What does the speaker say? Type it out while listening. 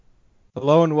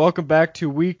Hello and welcome back to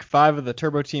week 5 of the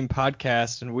Turbo Team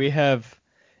podcast, and we have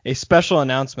a special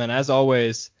announcement. As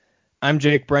always, I'm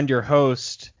Jake Brend, your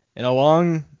host, and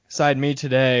alongside me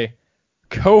today,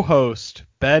 co-host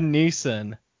Ben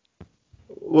Neeson.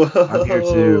 Whoa. I'm here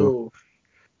too.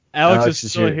 Alex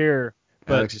is still here,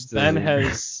 but Alex is still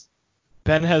here.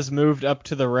 Ben has moved up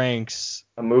to the ranks.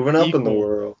 I'm moving up in the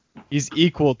world. He's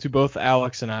equal to both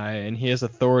Alex and I, and he has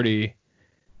authority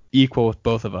equal with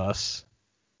both of us.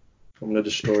 I'm going to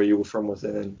destroy you from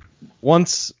within.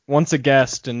 Once a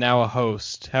guest and now a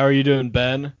host. How are you doing,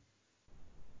 Ben?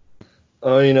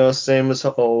 Oh, same as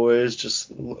always, just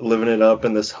living it up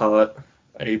in this hot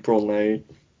April night.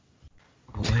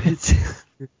 What?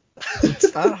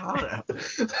 It's not hot out.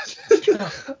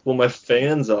 Well, my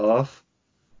fan's off.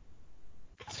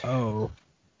 Oh.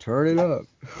 Turn it up.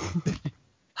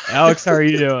 Alex, how are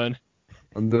you doing?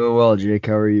 I'm doing well, Jake.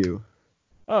 How are you?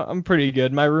 Oh, I'm pretty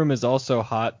good. My room is also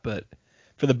hot, but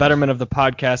for the betterment of the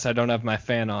podcast, I don't have my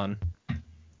fan on.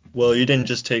 Well, you didn't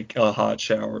just take a hot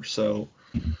shower, so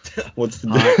what's the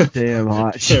hot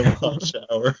shower. hot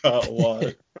shower, hot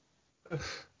water.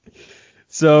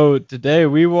 So today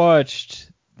we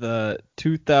watched the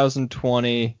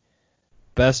 2020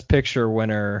 Best Picture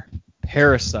winner,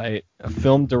 Parasite, a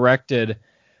film directed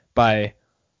by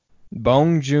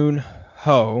Bong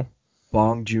Joon-ho.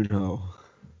 Bong Joon-ho.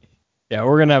 Yeah,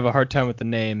 we're gonna have a hard time with the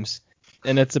names.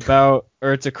 And it's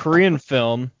a Korean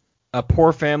film, a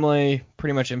poor family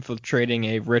pretty much infiltrating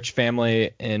a rich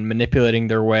family and manipulating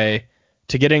their way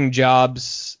to getting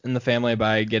jobs in the family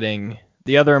by getting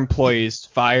the other employees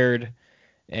fired,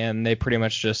 and they pretty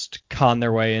much just con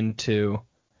their way into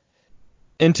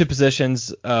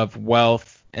positions of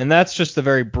wealth. And that's just a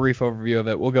very brief overview of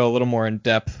it. We'll go a little more in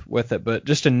depth with it, but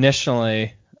just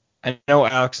initially, I know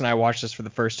Alex and I watched this for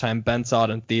the first time. Ben saw it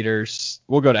in theaters.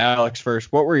 We'll go to Alex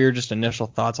first. What were your just initial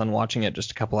thoughts on watching it just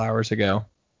a couple hours ago?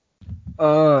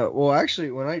 Well,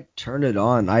 actually, when I turned it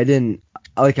on, I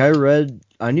read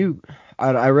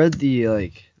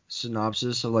the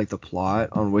synopsis of the plot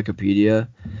on Wikipedia,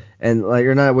 and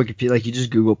or not Wikipedia, you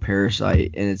just Google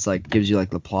Parasite and it's gives you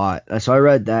the plot. So I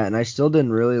read that and I still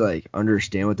didn't really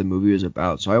understand what the movie was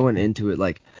about. So I went into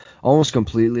it almost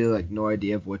completely no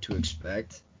idea of what to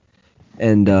expect.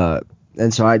 And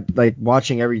so I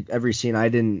watching every scene.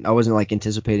 I wasn't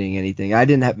anticipating anything. I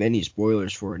didn't have any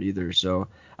spoilers for it either. So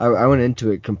I went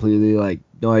into it completely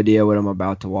no idea what I'm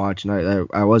about to watch, and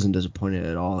I wasn't disappointed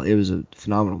at all. It was a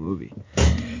phenomenal movie.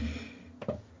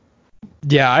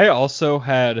 Yeah, I also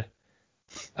had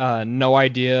no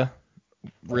idea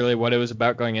really what it was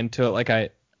about going into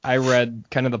it. I read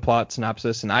kind of the plot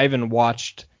synopsis, and I even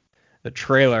watched the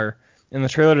trailer, and the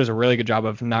trailer does a really good job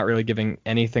of not really giving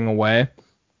anything away.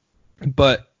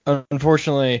 But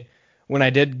unfortunately, when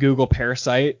I did Google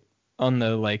Parasite on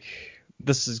the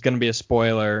this is going to be a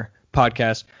spoiler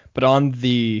podcast, but on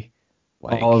the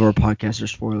all of our podcasts are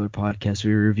spoiler podcasts.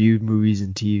 We reviewed movies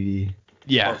and TV.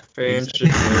 Yeah. Our fans should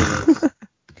know this.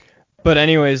 But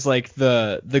anyways,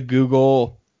 the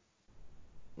Google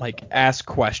ask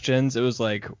questions. It was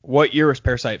what year was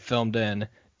Parasite filmed in?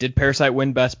 Did Parasite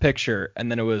win Best Picture?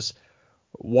 And then it was,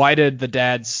 why did the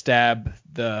dad stab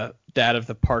the dad of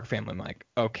the Park family? I'm like,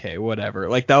 okay, whatever.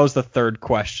 That was the third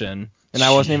question, and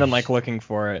I wasn't even looking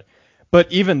for it.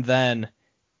 But even then,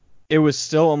 it was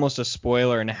still almost a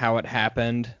spoiler in how it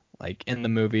happened, in the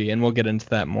movie, and we'll get into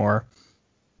that more.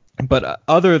 But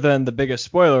other than the biggest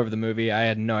spoiler of the movie, I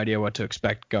had no idea what to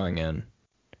expect going in.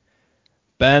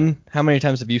 Ben, how many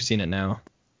times have you seen it now?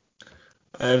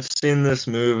 I've seen this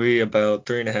movie about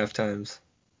 3.5 times.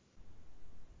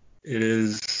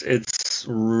 It's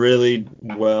really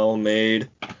well made.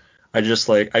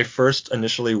 I first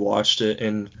initially watched it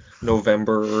in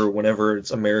November or whenever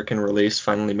its American release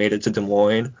finally made it to Des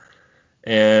Moines.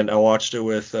 And I watched it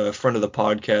with a friend of the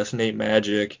podcast, Nate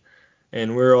Magic,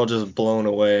 and we were all just blown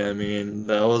away. I mean,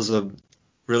 that was a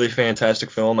really fantastic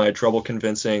film. I had trouble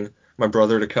convincing my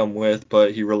brother to come with,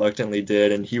 but he reluctantly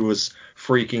did, and he was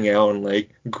freaking out and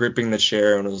gripping the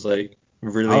chair and was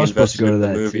really I was supposed to invested go to in the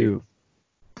that movie. too.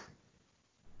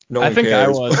 No I one think cares. I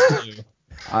was too.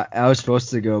 I was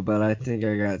supposed to go, but I think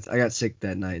I got sick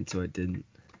that night, so I didn't.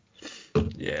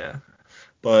 Yeah,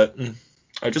 but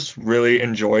I just really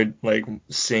enjoyed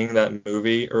seeing that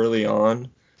movie early on.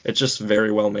 It's just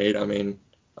very well made. I mean,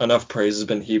 enough praise has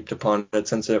been heaped upon it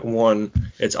since it won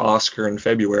its Oscar in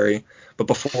February. But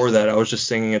before that, I was just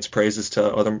singing its praises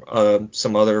to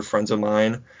some other friends of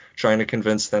mine, trying to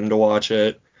convince them to watch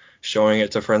it, showing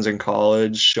it to friends in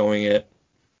college, showing it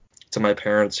to my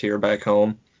parents here back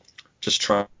home, just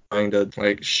trying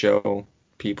to show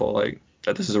people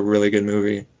that this is a really good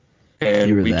movie, and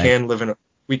You were we that can live in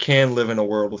we can live in a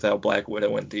world without Black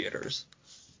Widow in theaters.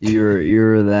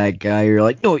 You're that guy. You're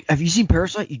like, no, have you seen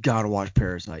Parasite? You gotta watch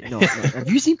Parasite. No, have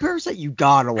you seen Parasite? You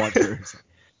gotta watch Parasite.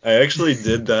 I actually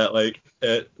did that like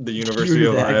at the University You're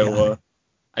of that Iowa. guy.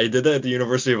 I did that at the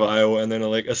University of Iowa, and then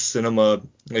like a cinema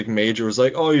like major was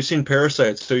like, "Oh, you've seen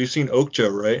Parasite, so you've seen Okja,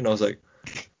 right?" And I was like,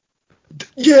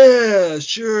 "Yeah,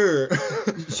 sure."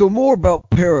 So more about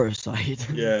Parasite.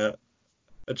 Yeah,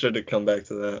 I tried to come back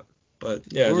to that, but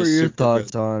yeah, What were just your super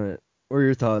thoughts good. on it? What were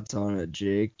your thoughts on it,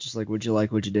 Jake? Just like what you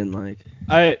like, what you didn't like.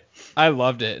 I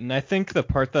loved it, and I think the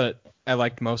part that I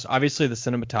liked most, obviously the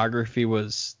cinematography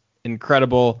was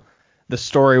incredible, the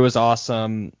story was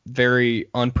awesome, very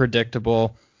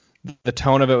unpredictable, the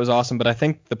tone of it was awesome, but I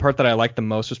think the part that I liked the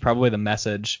most was probably the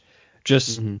message,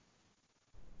 just Mm-hmm.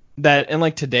 that in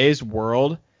like today's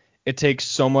world, it takes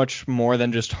so much more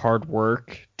than just hard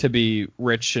work to be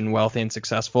rich and wealthy and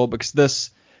successful,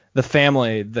 because the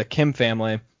family, the Kim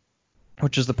family,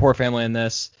 which is the poor family in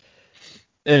this,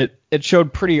 it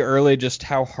showed pretty early just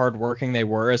how hardworking they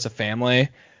were as a family,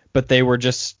 but they were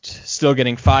just still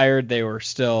getting fired. They were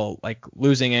still like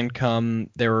losing income.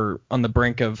 They were on the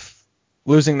brink of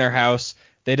losing their house.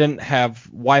 They didn't have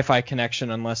Wi-Fi connection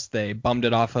unless they bummed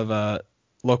it off of a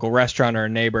local restaurant or a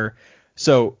neighbor.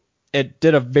 So it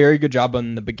did a very good job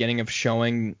in the beginning of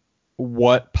showing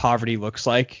what poverty looks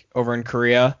like over in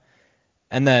Korea.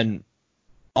 And then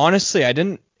honestly, I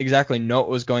didn't exactly know what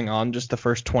was going on just the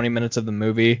first 20 minutes of the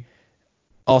movie.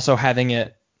 Also having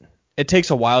it takes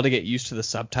a while to get used to the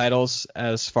subtitles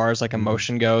as far as like Mm-hmm.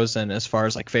 emotion goes and as far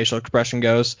as like facial expression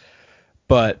goes,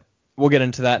 but we'll get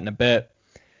into that in a bit.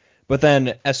 But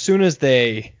then as soon as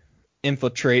they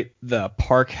infiltrate the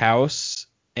Park house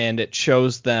and it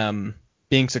shows them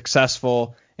being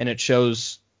successful and it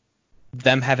shows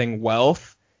them having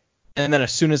wealth, and then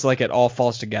as soon as like it all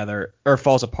falls together or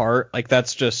falls apart, like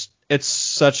that's just it's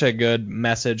such a good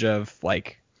message of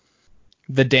like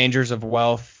the dangers of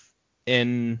wealth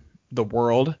in the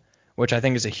world, which I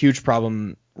think is a huge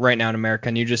problem right now in America.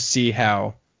 And you just see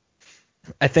how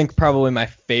I think probably my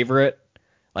favorite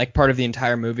like part of the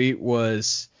entire movie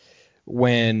was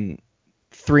when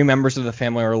three members of the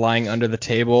family are lying under the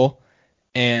table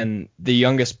and the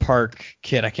youngest Park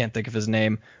kid, I can't think of his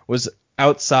name, was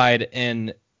outside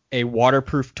in a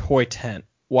waterproof toy tent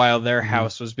while their Mm-hmm.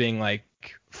 house was being like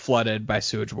flooded by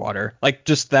sewage water. Like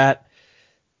that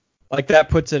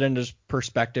puts it into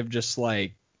perspective, just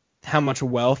like how much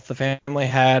wealth the family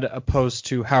had opposed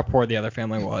to how poor the other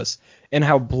family was and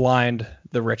how blind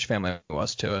the rich family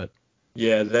was to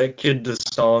Yeah, that kid, the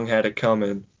song had it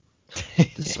coming.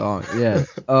 The it. song, yeah.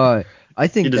 I He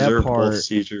think that deserved both part.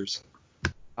 seizures.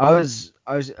 I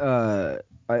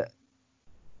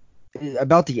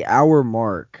about the hour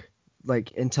mark,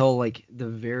 like until like the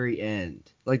very end.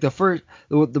 Like the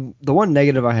one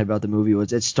negative I had about the movie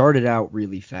was it started out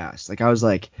really fast. Like I was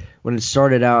like when it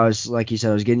started out, I was like you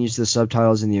said, I was getting used to the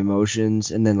subtitles and the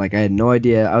emotions, and then like I had no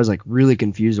idea. I was like really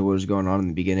confused of what was going on in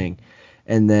the beginning,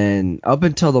 and then up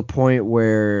until the point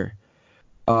where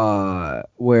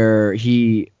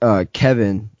he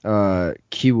Kevin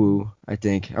Kiwoo, I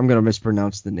think I'm gonna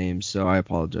mispronounce the name, so I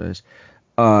apologize.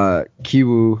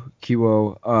 Kiwo,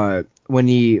 when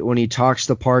he talks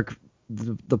the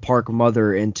Park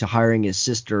mother into hiring his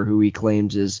sister, who he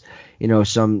claims is,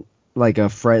 some like a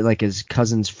friend, like his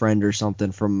cousin's friend or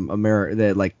something from America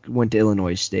that like went to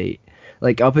Illinois State.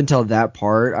 Like up until that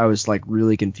part, I was like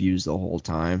really confused the whole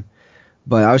time,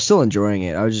 but I was still enjoying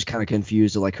it. I was just kind of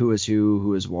confused of like who is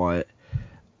who is what.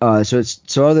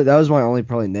 That was my only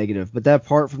probably negative, but that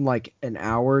part from like an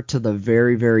hour to the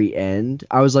very very end,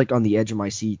 I was like on the edge of my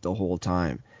seat the whole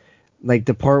time. Like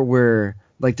the part where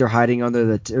like they're hiding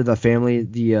under the family,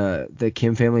 the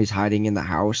Kim family is hiding in the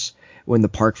house when the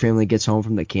Park family gets home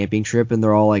from the camping trip, and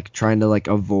they're all like trying to like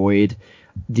avoid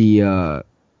the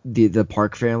the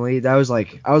Park family. That was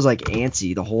like I was like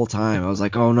antsy the whole time. I was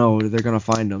like, oh no, they're gonna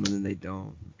find them, and then they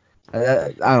don't.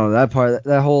 I don't know, that part,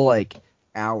 that whole like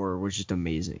hour was just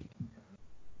amazing.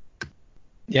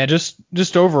 Yeah,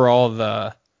 just overall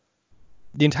the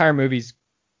entire movie's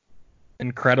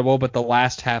incredible, but the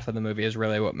last half of the movie is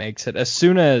really what makes it. As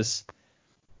soon as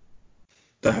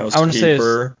The I want to say is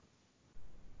housekeeper.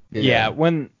 yeah,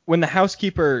 when the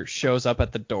housekeeper shows up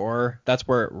at the door, that's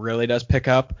where it really does pick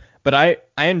up. But I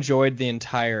enjoyed the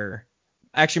entire.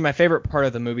 Actually, my favorite part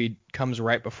of the movie comes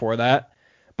right before that.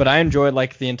 But I enjoyed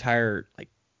like the entire like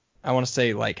I want to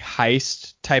say like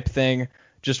heist type thing,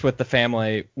 just with the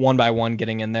family one by one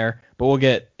getting in there. But we'll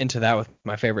get into that with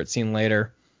my favorite scene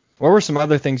later. What were some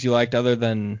other things you liked other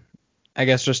than I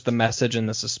guess just the message and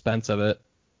the suspense of it?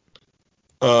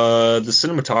 The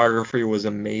cinematography was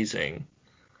amazing.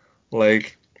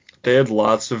 Like they had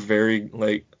lots of very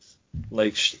good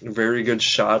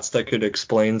shots that could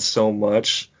explain so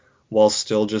much while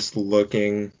still just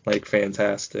looking like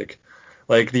fantastic.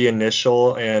 Like the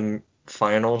initial and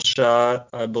final shot,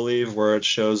 I believe, where it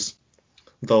shows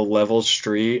the level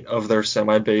street of their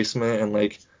semi basement and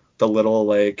like the little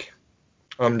like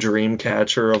dream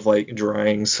catcher of like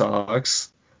drying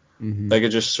socks. Hmm. Like it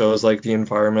just shows like the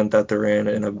environment that they're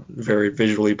in a very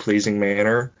visually pleasing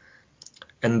manner.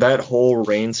 And that whole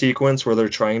rain sequence where they're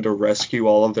trying to rescue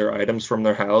all of their items from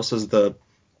their house as the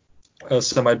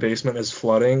semi basement is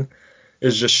flooding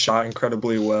is just shot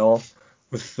incredibly well,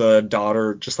 with the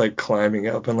daughter just like climbing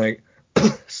up and like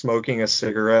smoking a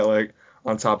cigarette like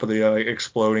on top of the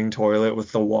exploding toilet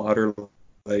with the water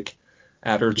like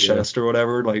at her Yeah. chest or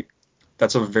whatever. Like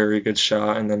that's a very good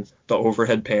shot. And then the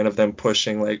overhead pan of them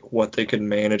pushing like what they could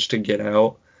manage to get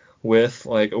out with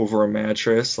like over a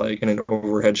mattress like in an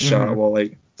overhead shot Hmm. while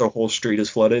like the whole street is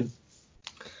flooded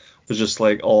was just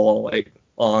like all like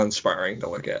awe-inspiring to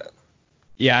look at.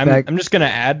 Yeah, Back. I'm just gonna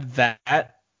add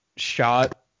that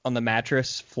shot on the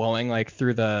mattress flowing like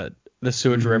through the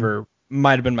sewage Mhm. river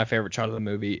might have been my favorite shot of the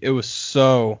movie. It was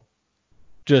so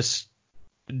just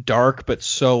dark but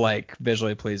so like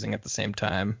visually pleasing at the same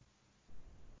time.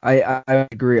 I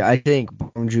agree. I think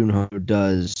Bong Joon-ho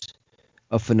does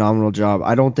a phenomenal job.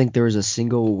 I don't think there was a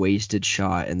single wasted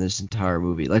shot in this entire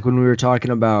movie. Like when we were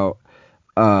talking about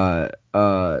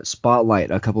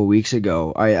Spotlight a couple weeks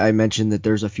ago, I mentioned that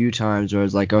there's a few times where I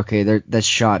was like, okay, that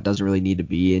shot doesn't really need to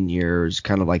be in here. It's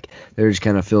kind of like they're just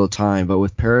kind of fill time. But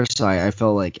with Parasite, I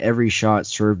felt like every shot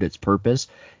served its purpose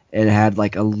and it had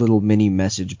like a little mini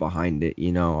message behind it.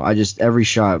 You know, every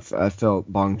shot I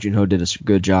felt Bong Joon-ho did a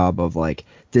good job of like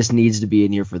this needs to be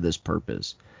in here for this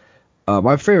purpose.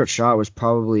 My favorite shot was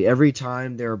probably every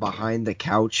time they were behind the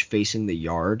couch facing the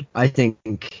yard.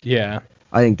 Yeah.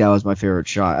 I think that was my favorite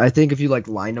shot. I think if you like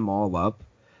line them all up,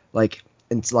 like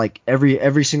it's like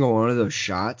every single one of those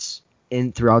shots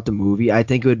in throughout the movie, I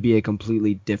think it would be a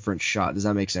completely different shot. Does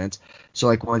that make sense? So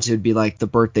like once it'd be like the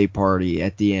birthday party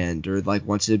at the end, or like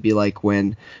once it'd be like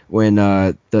when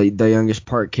the youngest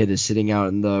Park kid is sitting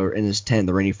out in his tent,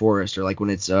 the rainy forest, or like when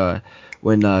it's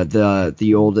when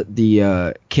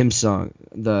the Kim Sung,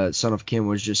 the son of Kim,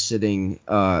 was just sitting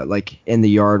like in the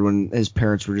yard when his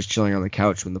parents were just chilling on the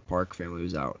couch when the Park family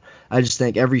was out. I just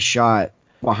think every shot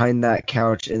behind that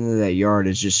couch into that yard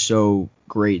is just so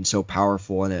great and so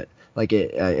powerful, and it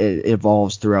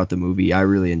evolves throughout the movie. I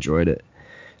really enjoyed it,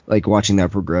 like watching that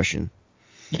progression.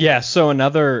 Yeah, so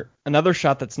another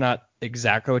shot that's not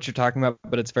exactly what you're talking about,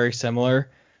 but it's very similar.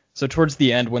 So towards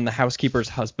the end, when the housekeeper's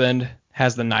husband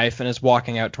has the knife and is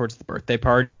walking out towards the birthday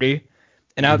party,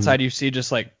 and Hmm. outside you see just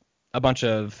like a bunch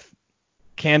of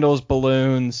candles,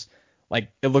 balloons, like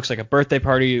it looks like a birthday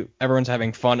party, everyone's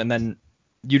having fun, and then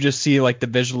you just see like the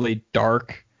visually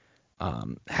dark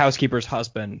housekeeper's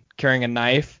husband carrying a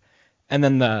knife, and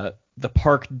then the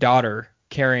Park daughter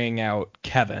carrying out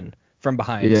Kevin from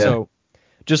behind. Yeah, So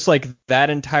just like that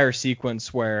entire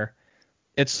sequence where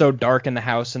it's so dark in the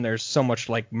house and there's so much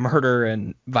like murder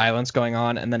and violence going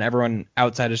on, and then everyone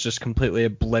outside is just completely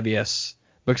oblivious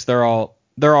because they're all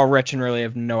rich and really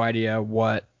have no idea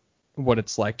what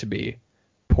it's like to be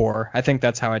poor. I think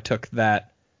that's how I took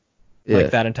that, like yeah.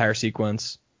 that entire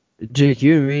sequence. Jake,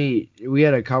 you and me,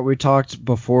 we talked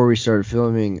before we started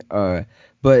filming.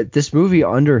 But this movie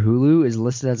under Hulu is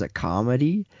listed as a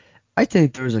comedy. I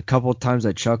think there was a couple times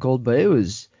I chuckled, but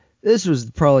this was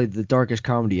probably the darkest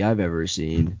comedy I've ever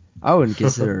seen. I wouldn't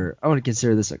consider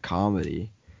this a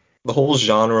comedy. The whole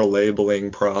genre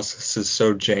labeling process is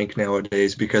so jank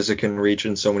nowadays because it can reach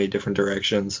in so many different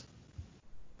directions.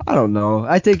 I don't know.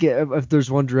 I think if there's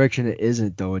one direction it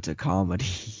isn't though, it's a comedy.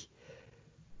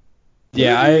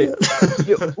 Yeah, I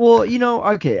Yeah, well,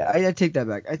 okay, I take that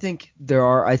back. I think there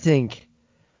are. I think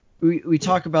we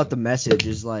talk about the message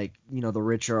is like the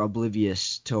rich are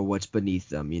oblivious to what's beneath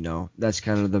them. That's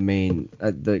kind of the main,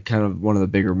 the kind of one of the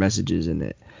bigger messages in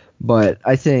it. But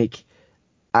I think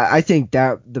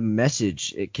that the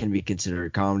message it can be considered a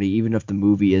comedy even if the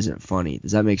movie isn't funny.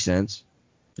 Does that make sense?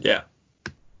 Yeah.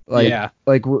 Like yeah.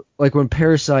 like when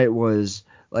Parasite was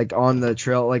like on the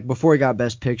trail, like before he got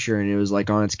Best Picture and it was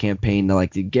like on its campaign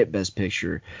to get Best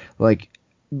Picture, like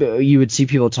you would see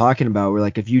people talking about where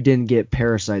like if you didn't get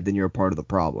Parasite then you're a part of the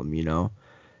problem.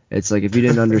 It's like if you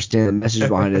didn't understand the message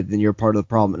behind it then you're part of the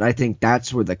problem. And I think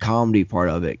that's where the comedy part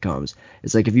of it comes.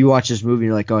 It's like if you watch this movie and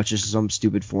you're like, oh, it's just some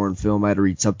stupid foreign film, I had to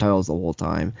read subtitles the whole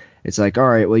time. It's like, all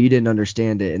right, well, you didn't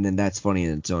understand it, and then that's funny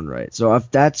in its own right. So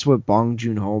if that's what Bong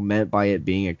Joon-ho meant by it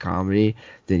being a comedy,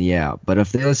 then yeah. But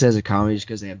if they list it as a comedy just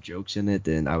because they have jokes in it,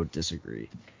 then I would disagree.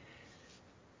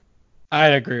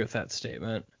 I'd agree with that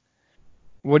statement.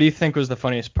 What do you think was the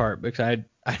funniest part? Because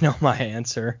I know my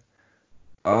answer.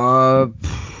 The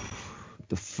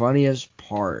funniest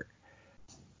part,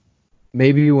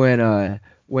 maybe when the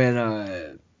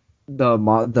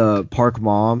park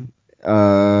mom,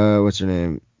 what's her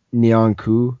name,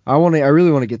 Nyanku. I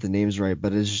really want to get the names right,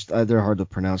 but it's just they're hard to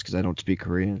pronounce because I don't speak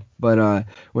Korean. But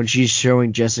when she's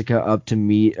showing Jessica up to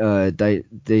meet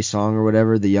Dae-sung or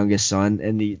whatever, the youngest son,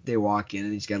 and they walk in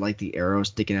and he's got like the arrow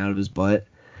sticking out of his butt.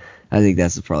 I think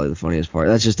that's probably the funniest part.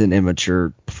 That's just an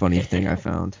immature, funny thing I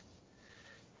found.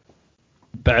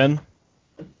 Ben,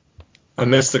 I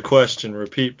missed the question.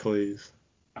 Repeat, please.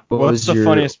 what's the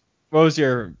funniest?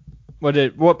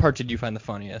 What part did you find the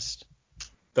funniest?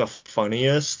 The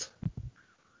funniest?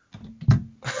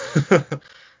 I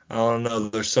don't know.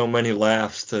 There's so many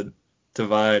laughs to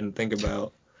divide and think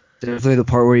about. Definitely the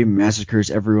part where he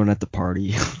massacres everyone at the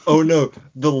party. Oh no,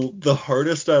 the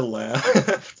hardest I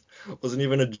laughed wasn't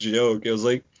even a joke. It was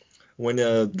like when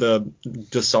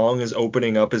the song is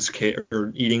opening up his cake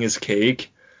or eating his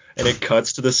cake, and it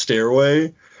cuts to the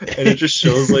stairway, and it just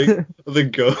shows like the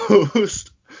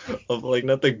ghost of like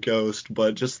not the ghost,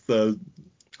 but just the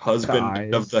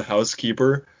husband of the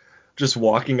housekeeper just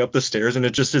walking up the stairs, and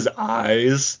it's just his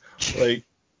eyes like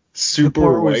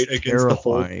super white against the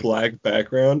whole black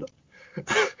background.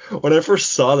 When I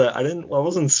first saw that, I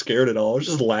wasn't scared at all. I was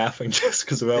just laughing just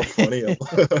because of how funny it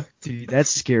was. Dude, that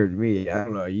scared me. I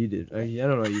don't know how you did. I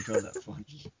don't know how you found that funny.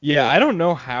 Yeah, I don't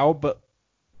know how, but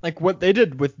like what they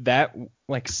did with that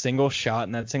like single shot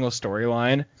and that single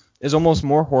storyline is almost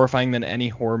more horrifying than any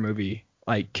horror movie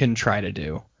like can try to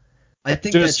do. I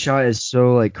think that shot is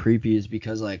so like creepy is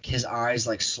because like his eyes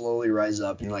like slowly rise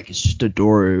up and like it's just a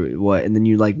door or what, and then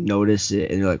you like notice it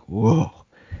and you're like whoa,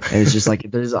 and it's just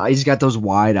like he's got those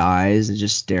wide eyes and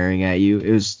just staring at you.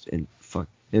 It was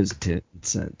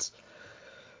intense.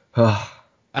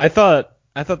 I thought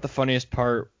the funniest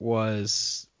part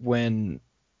was when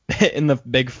in the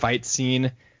big fight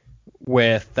scene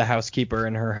with the housekeeper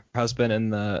and her husband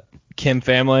and the Kim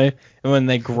family, and when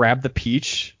they grabbed the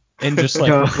peach and just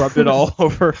like rubbed it all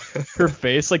over her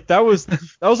face. Like that was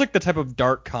like the type of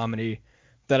dark comedy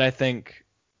that I think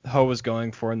Ho was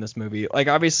going for in this movie. Like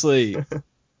obviously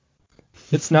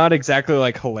it's not exactly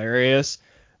like hilarious,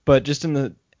 but just in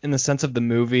the sense of the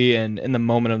movie and in the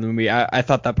moment of the movie, I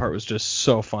thought that part was just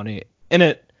so funny.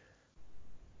 And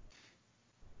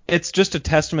it's just a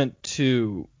testament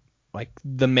to like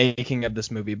the making of this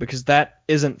movie, because that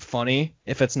isn't funny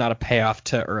if it's not a payoff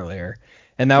to earlier.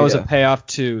 And that was a payoff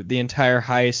to the entire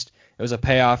heist. It was a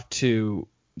payoff to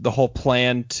the whole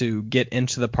plan to get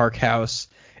into the park house.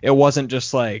 It wasn't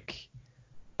just like,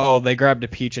 oh, they grabbed a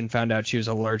peach and found out she was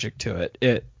allergic to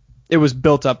it. It was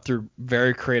built up through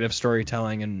very creative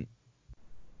storytelling and,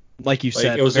 like you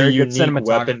said, it was very a good unique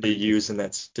weapon to use in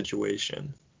that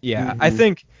situation. Yeah, I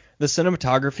think the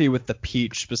cinematography with the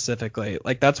peach specifically,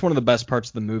 like that's one of the best parts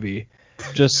of the movie.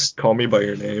 Just call me by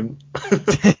your name.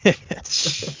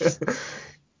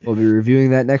 We'll be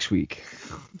reviewing that next week.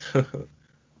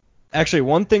 Actually,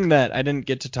 one thing that I didn't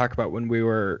get to talk about when we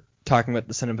were talking about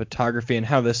the cinematography and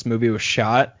how this movie was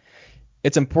shot,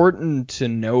 it's important to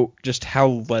note just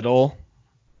how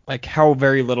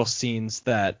very little scenes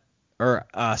or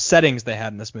settings they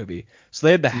had in this movie. So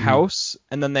they had the house,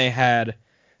 and then they had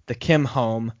the Kim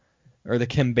home, or the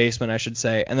Kim basement, I should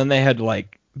say, and then they had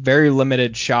like very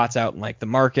limited shots out in like the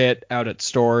market, out at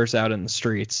stores, out in the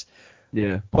streets.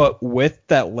 Yeah. But with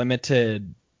that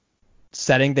limited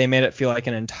setting, they made it feel like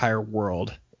an entire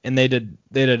world, and they did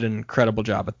an incredible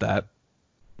job at that.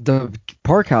 The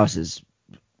park house is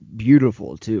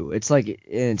beautiful too. It's like an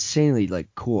insanely like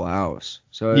cool house.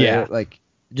 So yeah,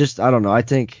 I don't know. I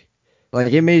think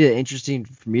like it made it interesting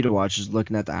for me to watch just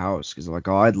looking at the house because like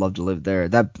I'd love to live there.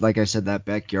 That like I said, that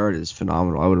backyard is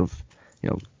phenomenal. I would have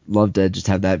loved to just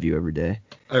have that view every day.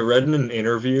 I read in an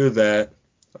interview that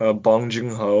Bong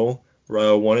Joon-ho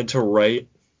wanted to write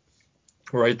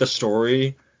the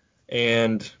story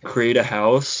and create a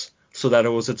house so that it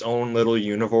was its own little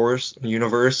universe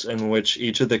in which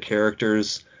each of the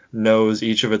characters knows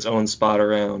each of its own spot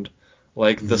around.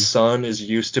 Like the son is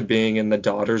used to being in the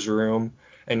daughter's room,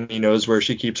 and he knows where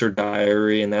she keeps her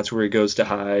diary, and that's where he goes to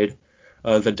hide.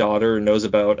 The daughter knows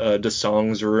about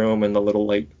Dae-sung's room and the little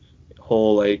like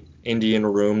whole like Indian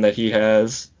room that he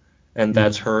has, and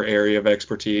that's her area of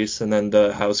expertise. And then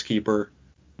the housekeeper,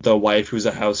 the wife who's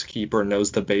a housekeeper,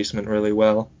 knows the basement really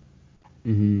well.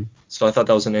 Mm-hmm. So I thought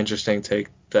that was an interesting take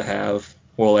to have.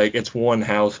 Well, like it's one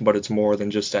house, but it's more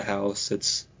than just a house.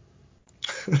 It's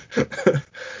this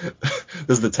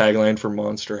is the tagline for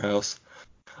Monster House.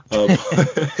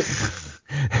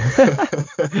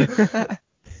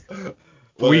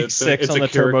 Well, Week it's 6 it's on a the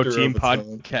Turbo character Team of its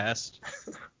own. podcast.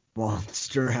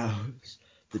 Monster House.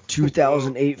 The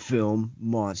 2008 film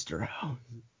Monster House.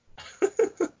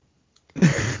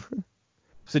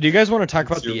 So do you guys want to talk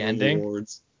It's about your the ending?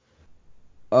 rewards.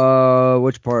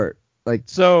 Which part? Like,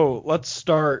 So let's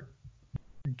start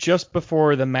just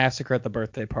before the massacre at the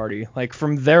birthday party. Like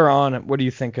from there on, what do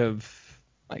you think of?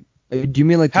 do you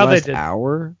mean like the How they last did-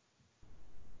 hour?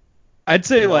 I'd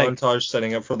say like Montage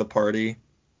setting up for the party.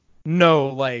 no,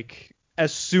 like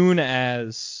as soon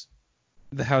as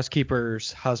the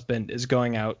housekeeper's husband is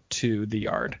going out to the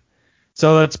yard.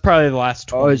 So that's probably the last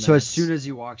 20 Oh, minutes. so as soon as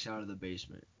he walks out of the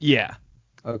basement. Yeah.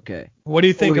 Okay. What do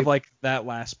you think Okay. of like that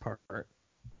last part?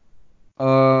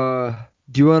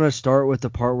 Do you want to start with the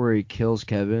part where he kills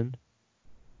Kevin?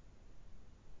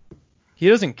 He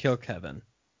doesn't kill Kevin.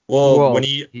 Well, when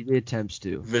he he attempts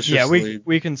to. viciously Yeah,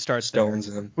 we can start there. stones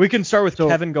him. We can start with So-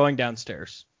 Kevin going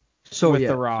downstairs. So With yeah,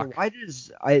 The Rock. So why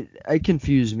does I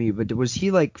confused me, but was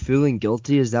he like feeling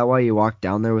guilty? Is that why he walked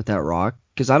down there with that rock?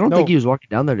 Because I don't No. think he was walking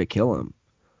down there to kill him.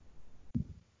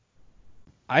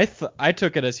 I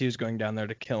took it as he was going down there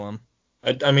to kill him.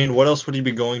 I mean, what else would he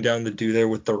be going down to do there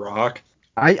with the rock?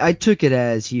 I took it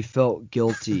as he felt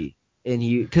guilty, and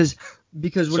because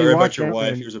when Sorry he about walked your down wife.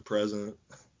 there, Here's a present.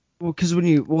 well, because when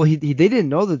they didn't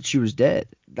know that she was dead.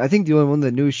 I think the only one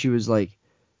that knew she was like,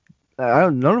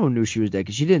 none of them knew she was dead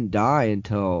because she didn't die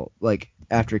until like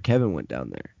after Kevin went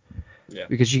down there. Yeah.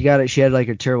 Because she had like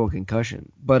a terrible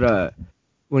concussion. But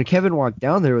when Kevin walked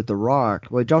down there with the rock,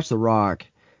 well, he drops the rock.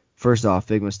 First off,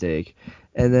 big mistake.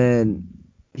 And then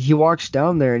he walks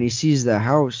down there and he sees the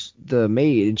house, the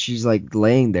maid, and she's like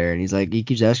laying there, and he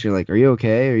keeps asking her like, "Are you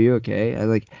okay? Are you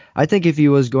okay?" I think if he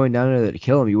was going down there to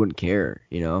kill him, he wouldn't care,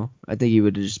 you know. I think he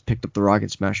would have just picked up the rock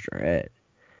and smashed her head.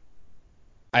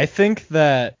 I think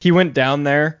that he went down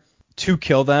there to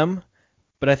kill them,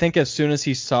 but I think as soon as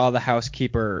he saw the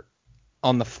housekeeper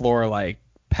on the floor, like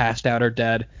passed out or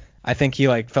dead, I think he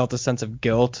like felt a sense of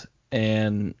guilt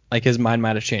and like his mind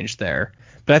might have changed there.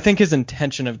 But I think his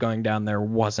intention of going down there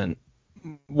wasn't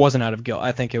out of guilt.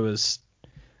 I think it was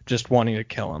just wanting to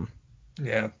kill him.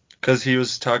 Yeah, because he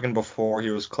was talking before he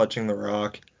was clutching the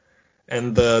rock,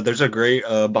 and there's a great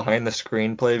behind the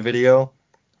screenplay video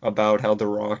about how the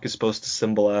rock is supposed to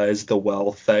symbolize the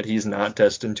wealth that he's not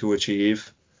destined to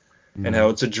achieve, and how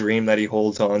it's a dream that he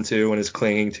holds on to and is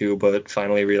clinging to, but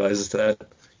finally realizes that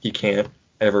he can't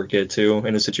ever get to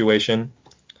in a situation.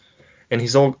 And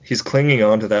he's clinging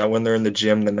on to that when they're in the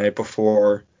gym the night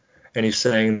before, and he's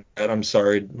saying that I'm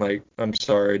sorry,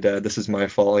 Dad, this is my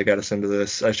fault. I got us into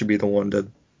this. I should be the one to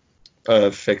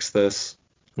fix this.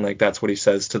 And like that's what he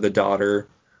says to the daughter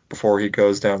before he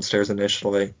goes downstairs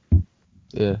initially.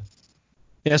 Yeah.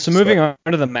 Yeah, so moving on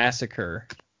to the massacre.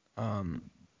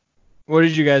 What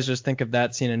did you guys just think of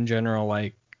that scene in general?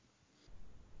 Like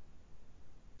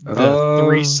the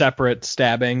 3 separate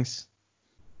stabbings.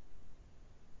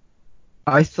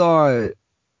 I thought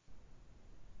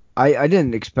I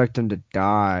didn't expect them to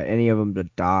die, any of them to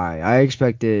die. I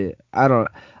didn't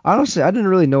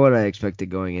really know what I expected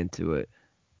going into it.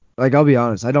 Like, I'll be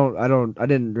honest, I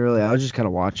didn't really, I was just kind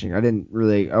of watching. I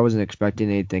wasn't expecting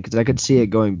anything because I could see it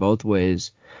going both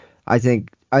ways. I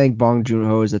think Bong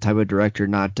Joon-ho is the type of director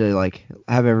not to like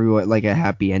have everyone like a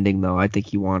happy ending though. I think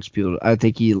he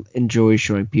enjoys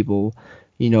showing people,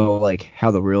 you know, like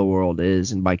how the real world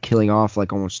is, and by killing off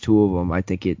like almost 2 of them, I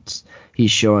think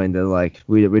he's showing that like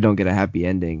we don't get a happy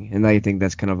ending, and I think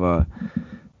that's kind of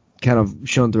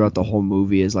shown throughout the whole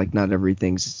movie is like not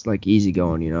everything's like easy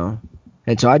going, you know.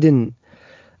 And so I didn't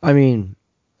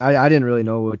really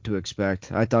know what to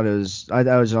expect. I thought it was I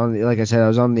was on like I said I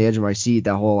was on the edge of my seat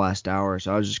that whole last hour,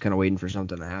 so I was just kind of waiting for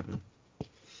something to happen.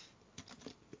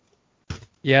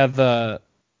 Yeah, the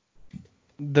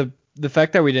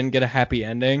fact that we didn't get a happy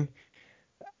ending.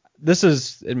 This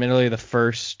is admittedly the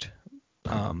first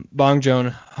Bong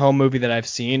Joon-ho movie that I've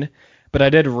seen, but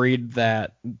I did read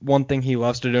that one thing he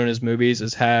loves to do in his movies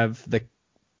is have the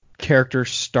characters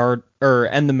start or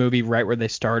end the movie right where they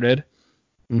started.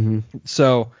 Mm-hmm.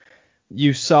 So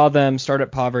you saw them start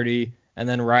at poverty and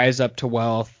then rise up to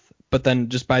wealth, but then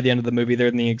just by the end of the movie they're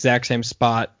in the exact same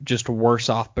spot, just worse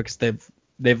off because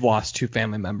they've lost 2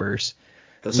 family members.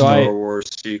 The So Star Wars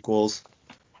sequels.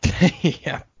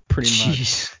 Yeah, pretty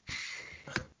much.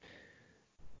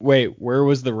 Wait, where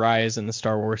was the rise in the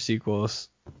Star Wars sequels?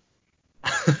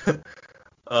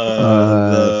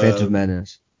 Phantom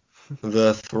Menace.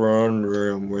 The throne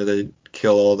room where they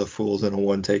kill all the fools in a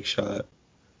one-take shot.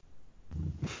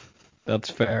 That's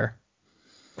fair.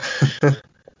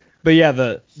 But yeah,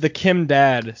 the Kim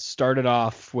dad started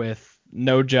off with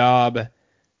no job,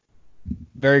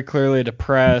 very clearly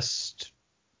depressed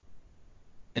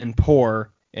and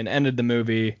poor, and ended the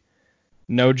movie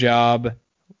no job,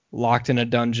 locked in a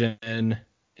dungeon,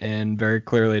 and very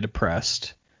clearly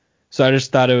depressed. So I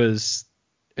just thought it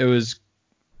was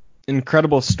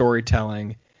incredible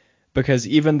storytelling, because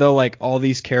even though like all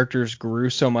these characters grew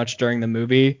so much during the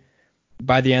movie,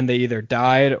 by the end they either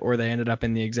died or they ended up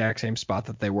in the exact same spot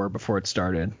that they were before it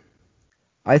started.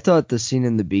 I thought the scene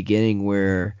in the beginning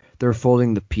where they're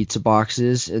folding the pizza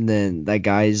boxes and then that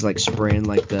guy's like spraying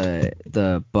like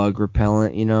the bug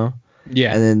repellent, you know?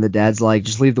 Yeah. And then the dad's like,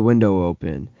 just leave the window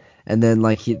open. And then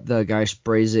like the guy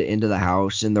sprays it into the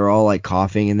house and they're all like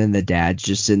coughing and then the dad's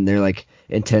just sitting there like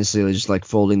intensely just like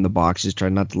folding the boxes,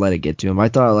 trying not to let it get to him. I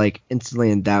thought like instantly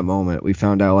in that moment we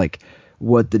found out like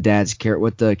what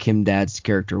the Kim dad's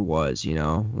character was, you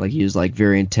know? Like he was like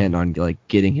very intent on like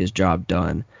getting his job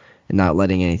done and not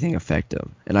letting anything affect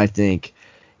him. And I think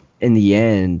in the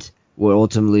end, what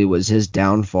ultimately was his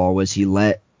downfall was he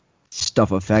let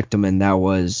stuff affect him, and that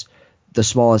was the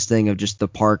smallest thing of just the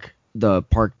park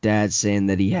dad saying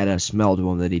that he had a smell to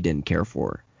him that he didn't care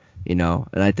for, you know.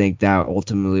 And I think that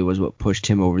ultimately was what pushed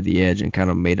him over the edge and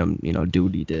kind of made him, you know, do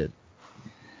what he did.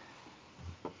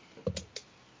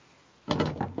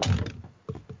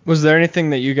 Was there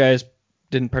anything that you guys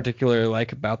didn't particularly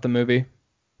like about the movie?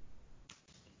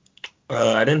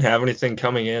 I didn't have anything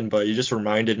coming in, but you just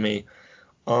reminded me.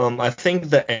 I think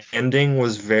the ending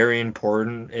was very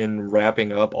important in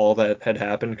wrapping up all that had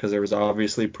happened, because it was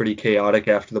obviously pretty chaotic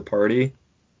after the party.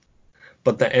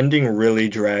 But the ending really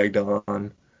dragged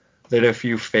on. They had a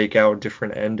few fake out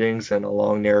different endings and a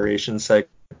long narration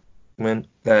segment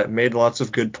that made lots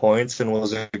of good points and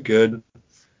was a good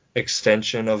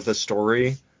extension of the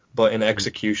story. But in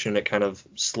execution, it kind of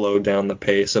slowed down the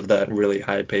pace of that really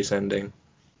high pace ending.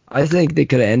 I think they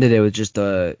could have ended it with just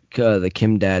the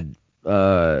Kim dad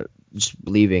just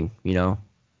leaving, you know.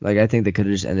 Like I think they could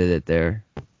have just ended it there.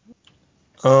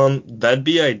 That'd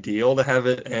be ideal to have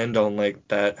it end on like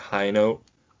that high note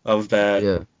of that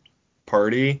Yeah.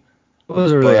 party. It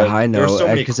wasn't really a high There's note so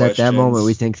many because at that moment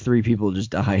we questions. think 3 people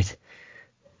just died.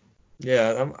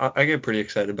 Yeah, I get pretty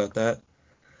excited about that.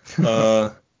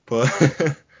 But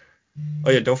oh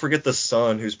yeah, don't forget the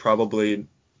son, who's probably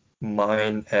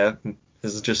mine F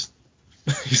is just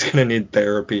he's gonna need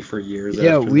therapy for years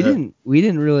Yeah, after that. we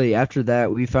didn't really after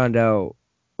that we found out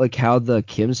like how the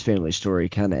Kim's family story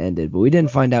kind of ended, but we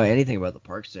didn't find out anything about the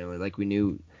Parks family. Like we knew,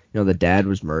 you know, the dad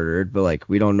was murdered, but like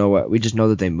we don't know we just know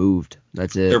that they moved.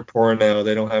 That's it. They're poor now.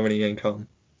 They don't have any income.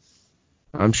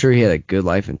 I'm sure he had a good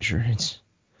life insurance.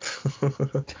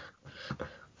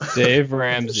 Dave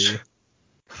Ramsey.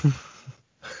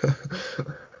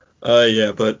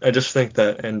 Yeah, but I just think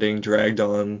that ending dragged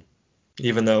on,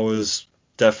 even though it was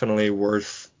definitely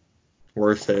worth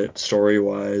it story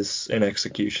wise. In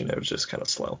execution, it was just kind of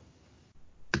slow.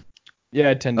 Yeah,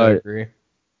 I tend to agree.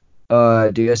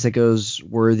 Do you guys think it was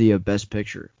worthy of Best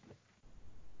Picture?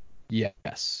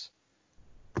 Yes.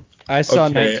 I saw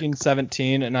Okay.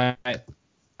 1917 and I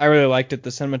really liked it.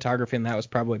 The cinematography in that was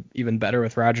probably even better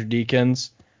with Roger Deakins.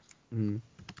 Mm.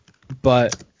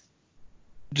 But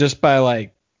just by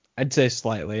like, I'd say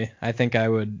slightly, I think I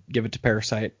would give it to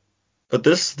Parasite. But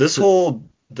this whole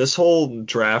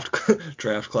draft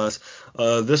class,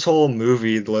 this whole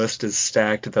movie list is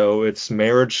stacked though. It's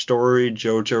Marriage Story,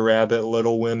 Jojo Rabbit,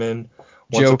 Little Women,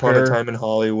 Once Upon a Joker. Time in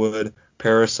Hollywood,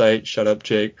 Parasite, Shut Up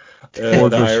Jake,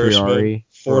 Ford The versus Irishman, Ferrari.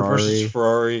 Ford versus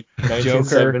Ferrari, Joker.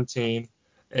 1917,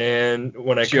 and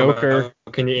when I come Joker.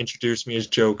 out, can you introduce me as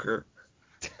Joker?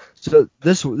 So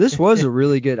this was a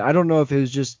really good. I don't know if it was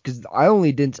just because I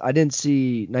didn't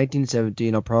see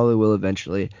 1917. I probably will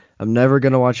eventually. I'm never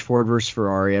gonna watch Ford versus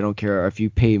Ferrari. I don't care if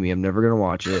you pay me. I'm never gonna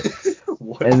watch it.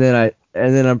 What? And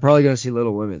then I'm probably gonna see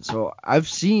Little Women. So I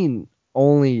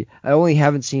only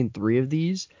haven't seen 3 of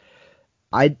these.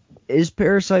 Is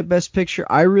Parasite Best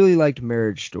Picture? I really liked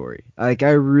Marriage Story. Like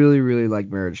I really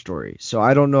liked Marriage Story. So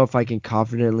I don't know if I can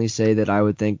confidently say that I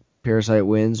would think Parasite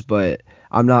wins, but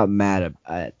I'm not mad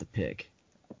at the pick.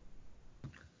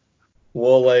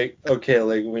 Well, like, okay,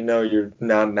 like we know you're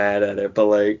not mad at it, but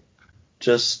like,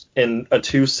 just in a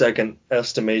 2 second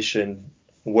estimation,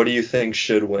 what do you think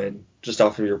should win, just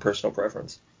off of your personal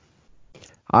preference?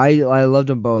 I loved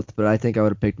them both, but I think I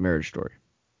would have picked Marriage Story.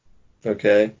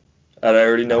 Okay, and I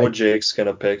already know I what Jake's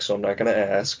gonna pick, so I'm not gonna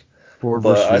ask. Ford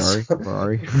versus But I,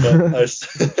 Ferrari. saw,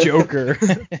 Ferrari. but Joker.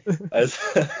 I,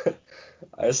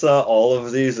 I saw all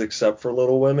of these except for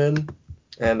Little Women,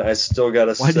 and I still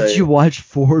gotta Why did you say, watch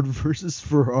Ford versus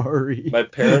Ferrari? my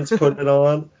parents put it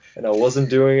on, and I wasn't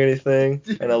doing anything,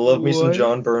 and I love me some What?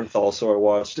 John Bernthal, so I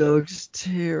watched That it. looks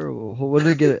terrible. What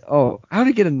did it get? Oh, how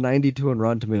did it get a 92 on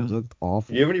Rotten Tomatoes? It looked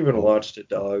awful. You haven't even watched it,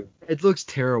 dog. It looks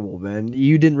terrible, man.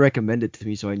 You didn't recommend it to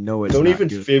me, so I know it's Don't not even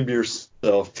good. fib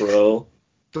yourself, bro.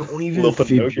 Don't even Little fib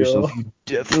Pinocchio. yourself. You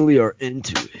definitely are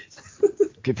into it.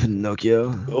 Okay, Pinocchio.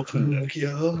 Little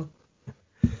Pinocchio.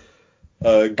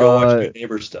 Go watch Good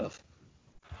Neighbor Stuff.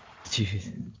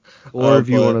 Dude. We'll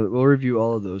review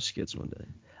all of those skits one day.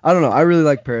 I don't know. I really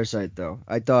like Parasite though.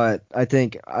 I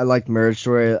think I liked Marriage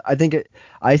Story. I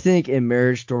think in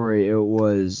Marriage Story it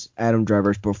was Adam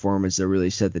Driver's performance that really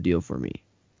set the deal for me.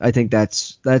 I think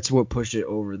that's what pushed it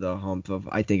over the hump of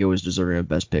I think it was deserving of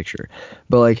Best Picture.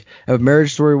 But like if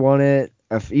Marriage Story won it,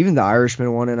 if even The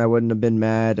Irishman won it, I wouldn't have been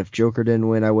mad. If Joker didn't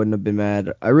win, I wouldn't have been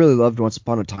mad. I really loved Once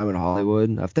Upon a Time in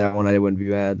Hollywood. If that won, I wouldn't be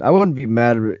mad. I wouldn't be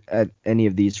mad at any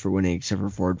of these for winning except for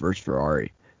Ford versus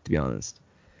Ferrari, to be honest.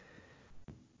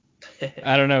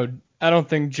 I don't know. I don't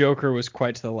think Joker was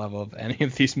quite to the level of any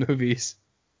of these movies.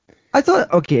 I think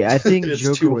It's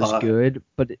Joker too was hot. good,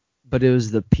 but it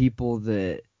was the people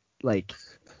that like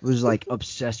was like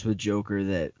obsessed with Joker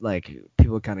that like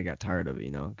people kind of got tired of,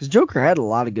 because Joker had a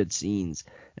lot of good scenes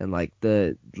and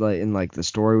the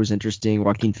story was interesting.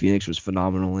 Joaquin Phoenix was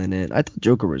phenomenal in it. I thought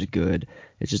Joker was good.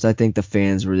 It's just I think the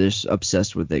fans were just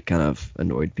obsessed with it, kind of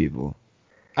annoyed people.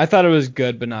 I thought it was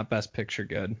good, but not Best Picture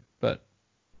good. But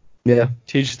Yeah.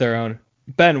 teach their own.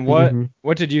 Ben, what Mhm.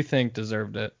 what did you think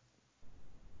deserved it?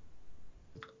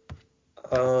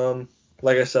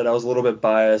 Like I said, I was a little bit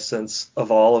biased since of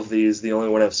all of these, the only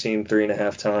one I've seen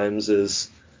 3.5 times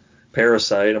is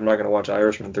Parasite. I'm not gonna watch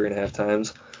Irishman 3.5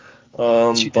 times.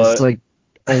 Dude, that's But like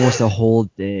almost a whole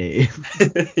day.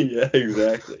 yeah,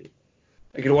 exactly.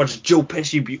 I can watch Joe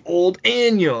Pesci be old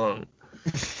and young.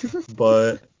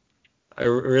 But I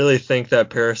really think that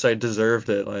Parasite deserved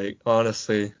it. Like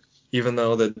honestly, even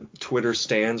though the Twitter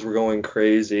stans were going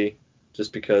crazy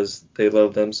just because they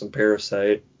love them some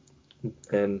Parasite,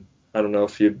 and I don't know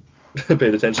if you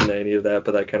paid attention to any of that,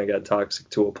 but that kind of got toxic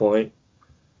to a point.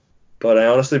 But I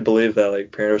honestly believe that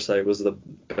like Parasite was the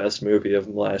best movie of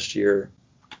last year,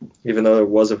 even though it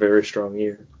was a very strong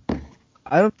year.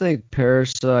 I don't think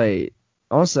Parasite.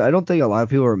 Honestly, I don't think a lot of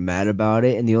people are mad about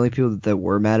it, and the only people that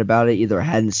were mad about it either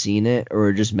hadn't seen it or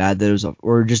were just mad that it was,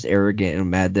 or just arrogant and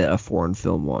mad that a foreign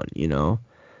film won.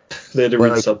 They had to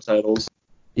read Like, subtitles.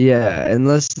 yeah,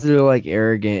 unless they're like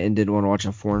arrogant and didn't want to watch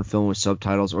a foreign film with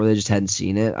subtitles, or they just hadn't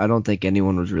seen it, I don't think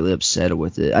anyone was really upset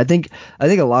with it. I think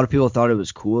a lot of people thought it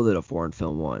was cool that a foreign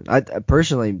film won. I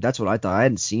personally, that's what I thought. I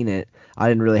hadn't seen it. I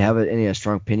didn't really have any a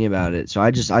strong opinion about it, so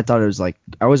I thought it was like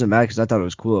I wasn't mad because I thought it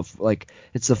was cool. Like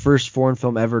it's the first foreign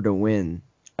film ever to win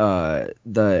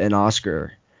an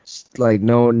Oscar. Like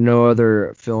no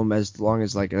other film as long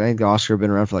as like I think the Oscar had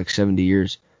been around for like 70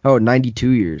 years. Oh, 92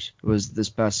 years was this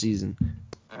past season.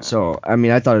 So, I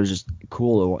mean, I thought it was just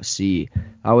cool to see.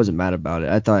 I wasn't mad about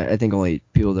it. I think only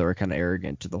people that were kind of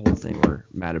arrogant to the whole thing were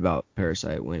mad about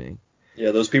Parasite winning.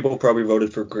 Yeah, those people probably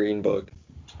voted for Green Book.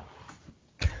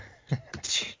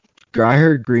 I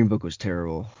heard Green Book was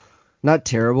terrible. Not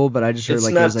terrible, but I just heard It's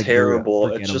like it was not like very terrible.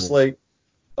 It's forgettable. just like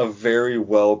a very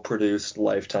well produced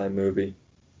Lifetime movie.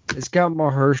 It's got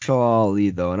Mahershala Ali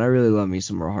though, and I really love me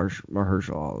some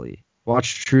Mahershala Ali.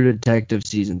 Watch True Detective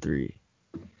season 3.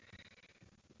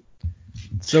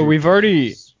 So we've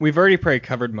already probably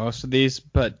covered most of these,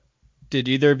 but did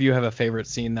either of you have a favorite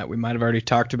scene that we might have already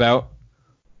talked about?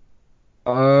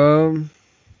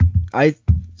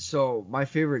 So my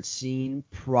favorite scene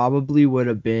probably would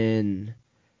have been,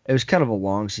 it was kind of a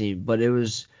long scene, but it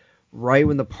was right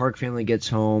when the Park family gets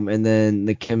home, and then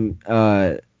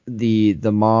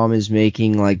the mom is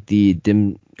making like the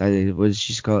what did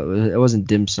she call it? It wasn't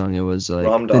dim sum, it was like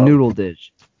the Ramdam. noodle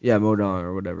dish. Yeah, modong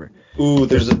or whatever. Ooh,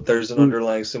 there's an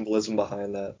underlying symbolism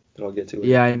behind that I'll get to later.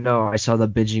 Yeah, I know. I saw the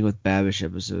Binging with Babish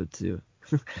episode too.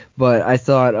 But I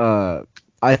thought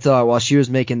while she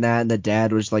was making that and the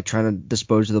dad was like trying to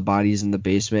dispose of the bodies in the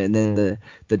basement, and then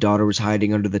the daughter was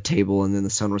hiding under the table, and then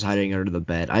the son was hiding under the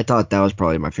bed. I thought that was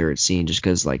probably my favorite scene, just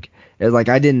because I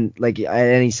didn't like at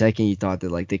any second you thought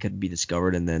that like they could be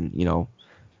discovered, and then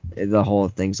the whole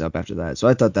thing's up after that. So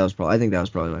I think that was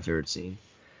probably my favorite scene.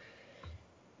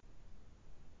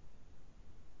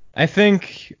 I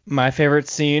think my favorite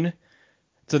scene.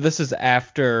 So this is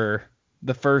after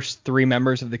the first 3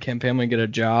 members of the Kim family get a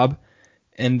job,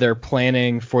 and they're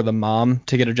planning for the mom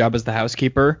to get a job as the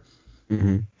housekeeper.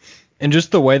 Mm-hmm. And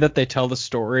just the way that they tell the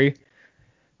story.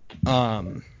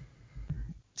 So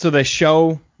they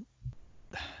show.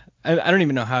 I don't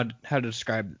even know how to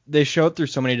describe it. They show it through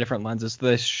so many different lenses. So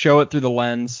they show it through the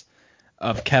lens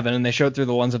of Kevin, and they show it through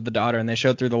the lens of the daughter, and they show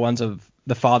it through the lens of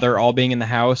the father, all being in the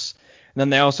house. And then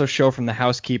they also show from the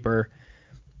housekeeper,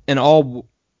 and all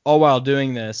while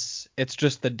doing this, it's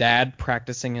just the dad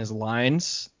practicing his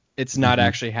lines. It's not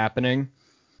actually happening,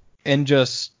 and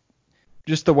just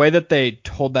the way that they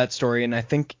told that story, and I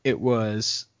think it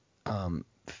was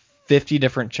 50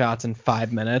 different shots in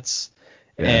 5 minutes,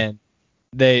 and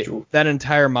that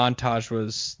entire montage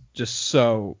was just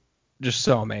so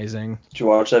amazing. Did you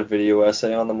watch that video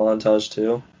essay on the montage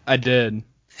too? I did.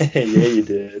 Yeah, you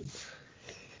did.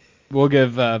 We'll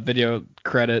give video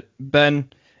credit.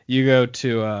 Ben, you go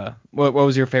to what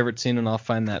was your favorite scene, and I'll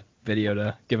find that video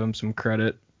to give him some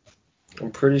credit.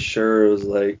 I'm pretty sure it was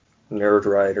like Nerd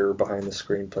Writer behind the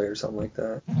screenplay or something like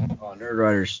that. Oh, Nerd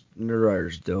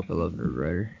Rider's dope. I love Nerd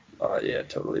Rider. Yeah,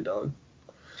 totally, dog.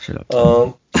 Shut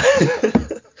up.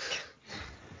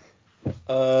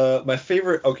 My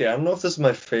favorite. Okay, I don't know if this is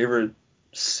my favorite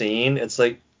scene. It's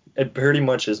like it pretty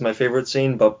much is my favorite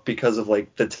scene, but because of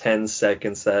like the 10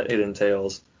 seconds that it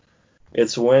entails.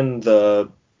 It's when the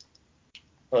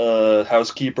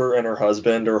housekeeper and her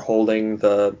husband are holding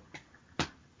the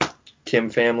Kim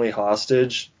family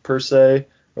hostage, per se,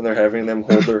 when they're having them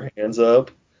hold their hands up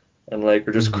and like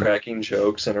are just cracking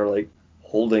jokes and are like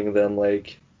holding them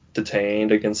like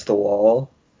detained against the wall,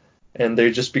 and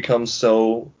they just become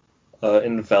so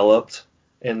enveloped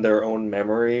in their own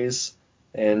memories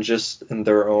and just in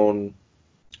their own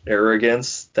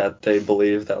arrogance that they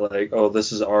believe that like, oh,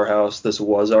 this is our house, this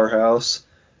was our house,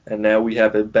 and now we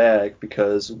have it back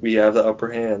because we have the upper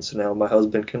hand, so now my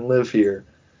husband can live here.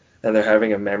 And they're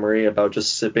having a memory about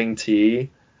just sipping tea,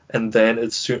 and then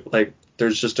it's like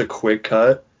there's just a quick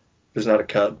cut. There's not a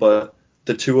cut, but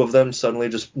the two of them suddenly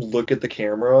just look at the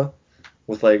camera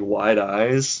with like wide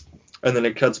eyes, and then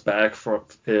it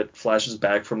flashes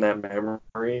back from that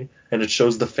memory, and it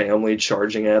shows the family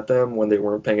charging at them when they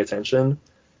weren't paying attention.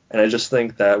 And I just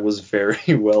think that was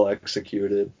very well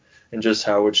executed, and just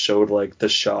how it showed like the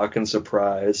shock and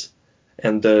surprise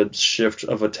and the shift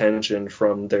of attention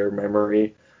from their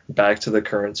memory back to the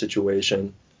current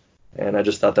situation. And I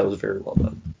just thought that was very well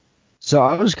done. So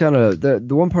I was kind of the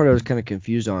one part I was kind of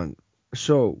confused on.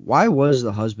 So why was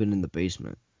the husband in the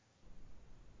basement?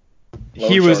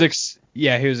 He was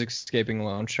escaping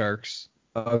loan sharks.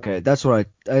 Okay, that's what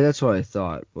I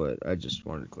thought, but I just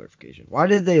wanted clarification. Why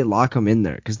did they lock him in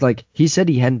there? Because like he said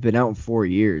he hadn't been out in 4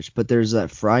 years, but there's that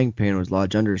frying pan was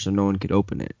lodged under, so no one could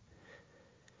open it.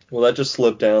 Well, that just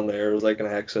slipped down there. It was like an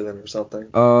accident or something.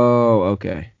 Oh,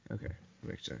 okay,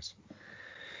 makes sense.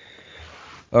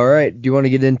 All right, do you want to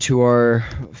get into our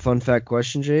fun fact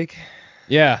question, Jake?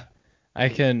 Yeah, I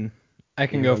can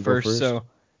go first. So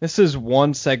this is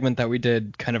one segment that we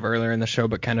did kind of earlier in the show,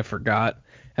 but kind of forgot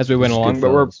as we went along.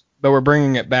 But we're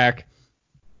bringing it back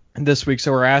this week.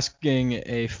 So we're asking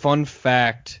a fun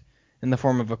fact in the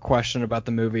form of a question about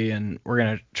the movie, and we're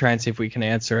gonna try and see if we can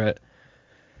answer it.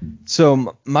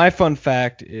 So my fun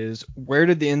fact is, where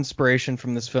did the inspiration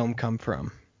from this film come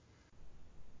from?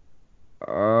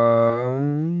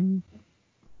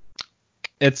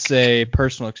 It's a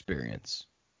personal experience.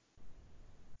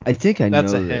 I think I know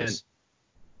this. Hint.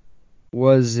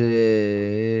 Was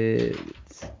it?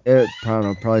 I don't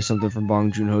know. Probably something from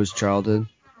Bong Joon-ho's childhood.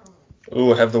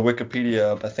 Ooh, I have the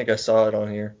Wikipedia up. I think I saw it on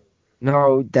here.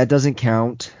 No, that doesn't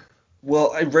count.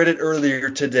 Well, I read it earlier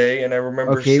today, and I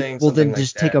remember saying something like that. Well, then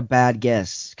just take a bad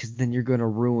guess, because then you're going to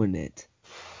ruin it.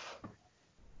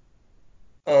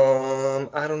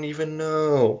 I don't even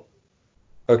know.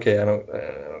 Okay, I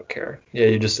don't care. Yeah,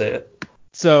 you just say it.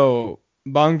 So,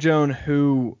 Bong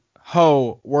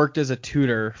Joon-ho worked as a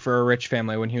tutor for a rich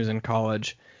family when he was in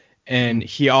college, and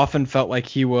he often felt like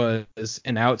he was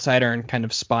an outsider and kind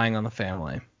of spying on the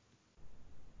family.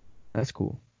 That's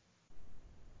cool.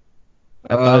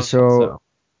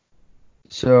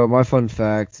 So my fun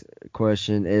fact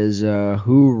question is,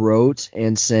 who wrote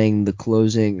and sang the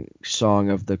closing song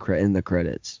of in the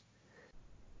credits?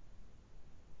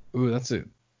 Ooh, that's a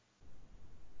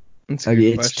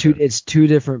good question. It's two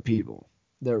different people.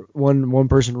 One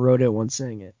person wrote it, one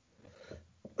sang it.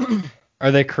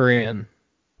 Are they Korean?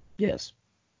 Yes.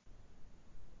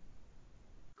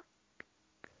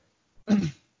 I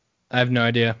have no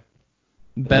idea.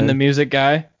 Ben, the music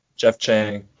guy? Jeff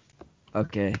Chang.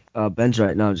 Okay. Ben's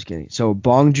right. No, I'm just kidding. So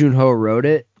Bong Joon-ho wrote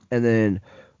it, and then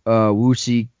Woo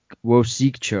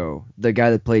Sik-cho, the guy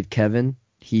that played Kevin,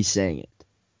 he sang it.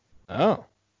 Oh.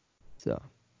 So.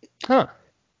 Huh.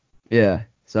 Yeah.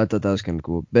 So I thought that was kind of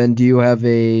cool. Ben, do you have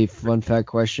a fun fact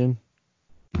question?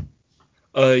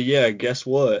 Yeah. Guess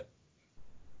what?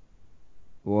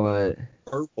 What?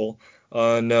 Purple.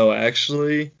 No,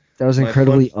 actually. That was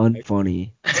incredibly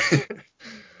unfunny.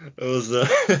 It was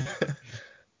that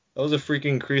was a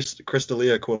freaking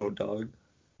Crystalia quote, dog.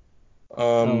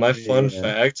 Oh My fun yeah.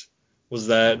 fact was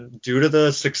that due to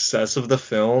the success of the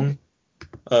film,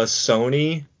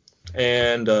 Sony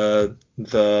and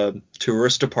the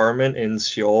tourist department in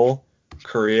Seoul,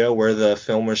 Korea, where the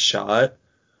film was shot,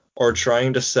 are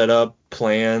trying to set up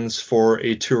plans for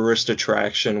a tourist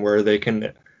attraction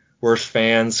where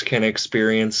fans can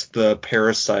experience the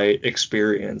Parasite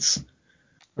experience,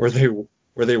 where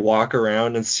they walk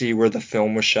around and see where the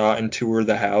film was shot and tour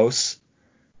the house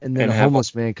And then and a have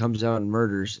homeless man comes out and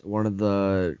murders one of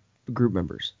the group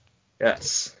members.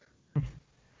 yes.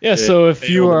 Yeah, It so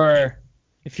failed.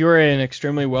 if you are an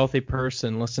extremely wealthy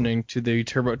person listening to the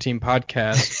Turbo Team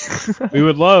podcast, we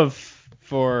would love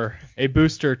for a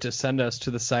booster to send us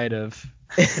to the site of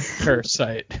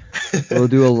Parasite. We'll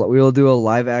do a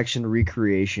live action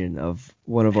recreation of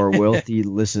one of our wealthy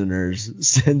listeners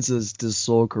sends us to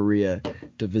Seoul, Korea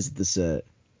to visit the set.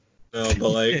 No, but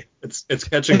like it's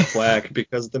catching flack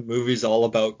because the movie's all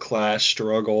about class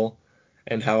struggle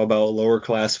and how about lower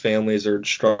class families are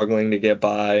struggling to get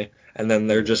by, and then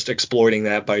they're just exploiting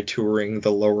that by touring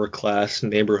the lower class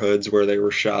neighborhoods where they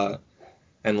were shot,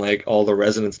 and like all the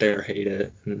residents there hate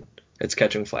it, and it's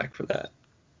catching flack for that.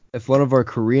 If one of our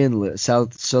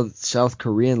South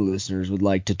Korean listeners would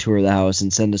like to tour the house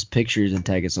and send us pictures and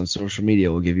tag us on social media,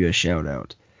 we'll give you a shout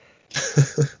out.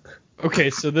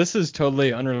 Okay, so this is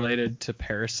totally unrelated to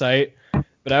Parasite,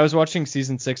 but I was watching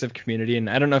season 6 of Community, and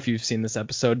I don't know if you've seen this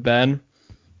episode, Ben,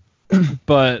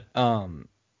 but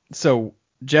so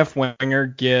Jeff Winger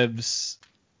gives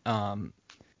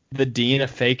the dean a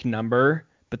fake number,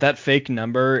 but that fake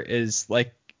number is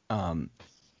like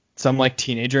some like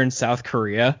teenager in South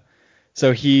Korea.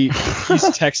 So he's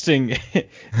texting.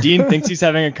 Dean thinks he's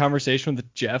having a conversation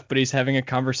with Jeff, but he's having a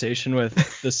conversation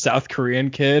with the South Korean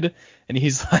kid, and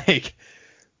he's like,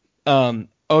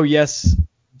 "Oh yes,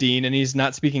 Dean," and he's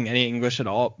not speaking any English at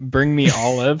all. "Bring me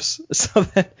olives." So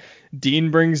then Dean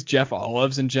brings Jeff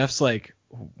olives, and Jeff's like,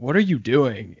 "What are you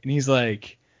doing?" And he's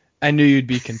like, "I knew you'd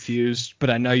be confused, but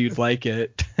I know you'd like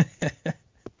it."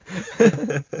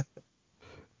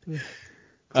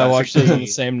 I watched it on the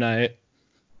same night.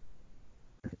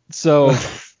 So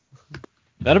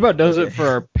that about does it for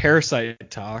our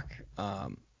Parasite talk.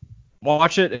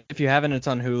 Watch it if you haven't. It's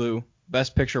on Hulu.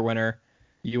 Best Picture winner.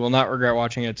 You will not regret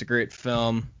watching it. It's a great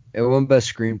film. It won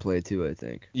best screenplay too, I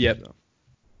think. Yep. So,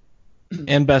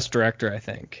 And Best Director, I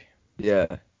think. yeah.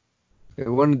 It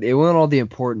won all the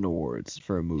important awards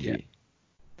for a movie. Yeah.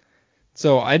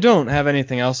 So I don't have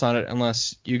anything else on it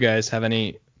unless you guys have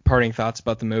any parting thoughts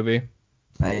about the movie.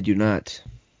 I do not.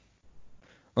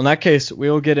 Well, in that case, we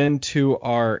will get into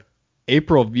our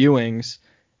April viewings,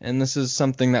 and this is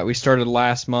something that we started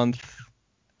last month.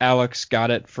 Alex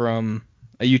got it from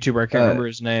a YouTuber. I can't remember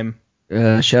his name.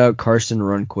 Shout out Carson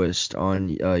Runquist on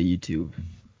YouTube.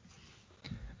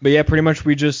 But yeah, pretty much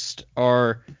we just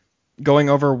are going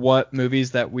over what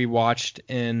movies that we watched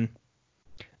in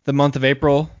the month of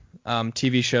April,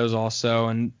 TV shows also,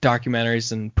 and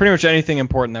documentaries, and pretty much anything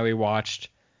important that we watched.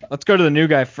 Let's go to the new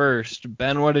guy first.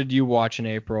 Ben, what did you watch in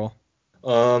April?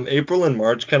 April and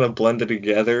March kind of blended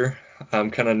together.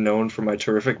 I'm kind of known for my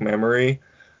terrific memory,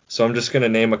 so I'm just gonna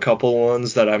name a couple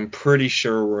ones that I'm pretty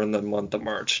sure were in the month of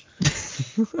March.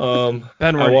 Ben,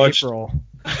 I we're in watched April.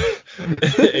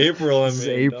 April. This is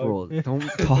April. Don't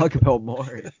talk about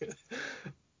March.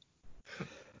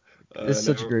 This is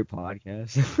such a great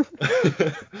podcast.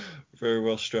 Very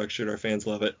well structured. Our fans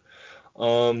love it.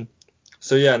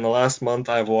 So yeah, in the last month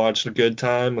I've watched A Good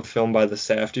Time, a film by the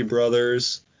Safdie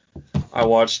brothers. I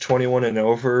watched 21 and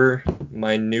Over,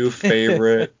 my new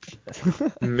favorite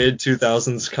mid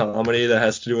 2000s comedy that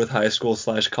has to do with high school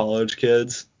 / college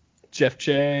kids. Jeff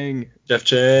Chang. Jeff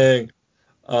Chang.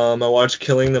 I watched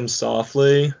Killing Them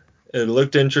Softly. It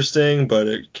looked interesting, but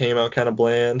it came out kind of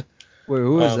bland. Wait,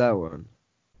 who is that one?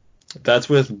 That's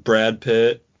with Brad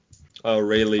Pitt,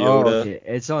 Ray Liotta. Oh, okay.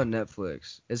 It's on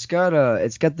Netflix. It's got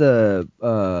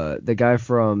the guy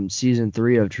from season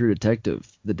 3 of True Detective,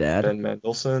 the dad. Ben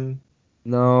Mendelsohn.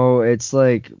 No, it's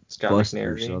like Scott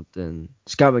Buster or McNary. something.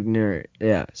 Scott McNary.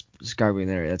 Yeah, Scott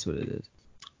McNary. That's what it is.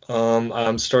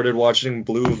 Started watching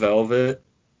Blue Velvet.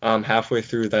 I'm halfway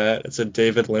through that. It's a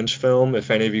David Lynch film, if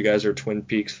any of you guys are Twin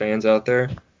Peaks fans out there.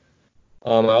 I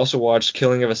also watched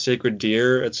Killing of a Sacred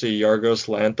Deer. It's a Yorgos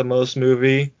Lanthimos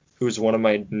movie, who's one of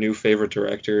my new favorite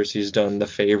directors. He's done The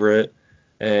Favorite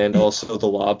and also The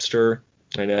Lobster,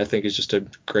 and I think he's just a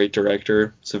great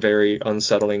director. It's a very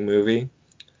unsettling movie.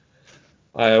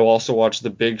 I also watched The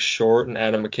Big Short, an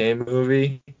Adam McKay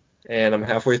movie, and I'm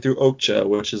halfway through Okja,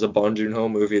 which is a Bong Joon-ho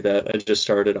movie that I just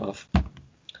started off.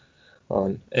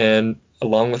 on. And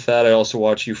along with that, I also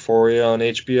watch Euphoria on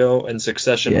HBO and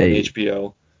Succession on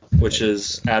HBO, which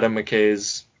is Adam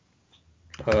McKay's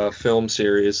film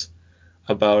series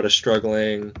about a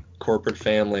struggling corporate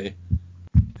family,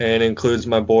 and includes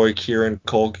my boy Kieran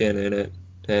Culkin in it,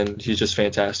 and he's just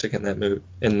fantastic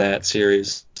in that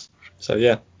series. So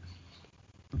yeah.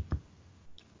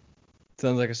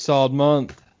 Sounds like a solid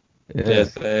month. Yeah,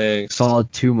 thanks.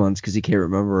 Solid 2 months because he can't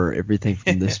remember everything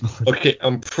from this month. Okay,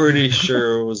 I'm pretty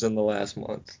sure it was in the last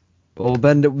month. Well,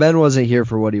 Ben wasn't here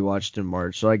for what he watched in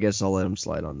March, so I guess I'll let him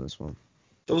slide on this one.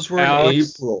 Those were Alex?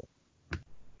 in April.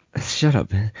 Shut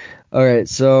up, man. All right,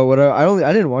 so what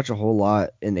I didn't watch a whole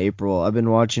lot in April. I've been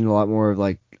watching a lot more of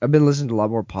I've been listening to a lot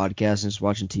more podcasts and just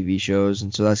watching TV shows,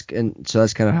 and so that's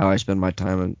kind of how I spend my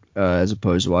time as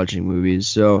opposed to watching movies.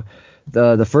 So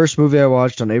the first movie I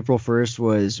watched on April 1st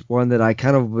was one that I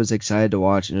kind of was excited to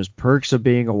watch, and it was Perks of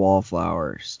Being a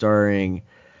Wallflower, starring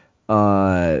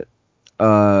the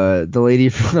lady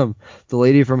from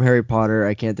Harry Potter.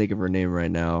 I can't think of her name right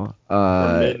now.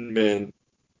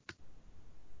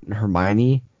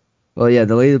 Hermione. Well, yeah,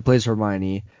 the lady that plays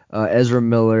Hermione, Ezra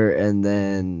Miller, and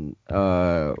then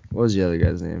what was the other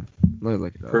guy's name? Let me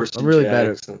look it up. Percy I'm really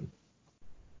Jackson.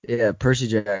 bad at. Yeah, Percy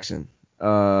Jackson.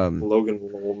 Logan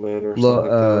Lerman or something like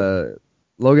that.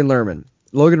 Logan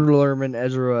Lerman,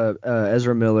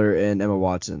 Ezra Miller, and Emma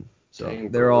Watson. So Dang,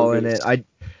 they're bro, all look in at it.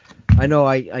 I know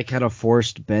I kind of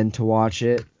forced Ben to watch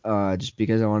it just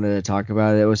because I wanted to talk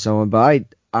about it with someone, but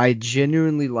I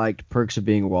genuinely liked Perks of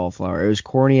Being a Wallflower. It was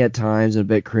corny at times and a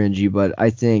bit cringy, but I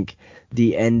think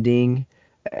the ending,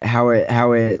 how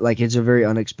it like, it's a very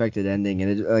unexpected ending,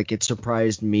 and it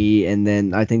surprised me. And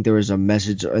then I think there was a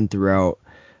message throughout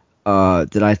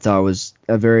that I thought was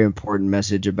a very important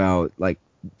message about like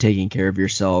taking care of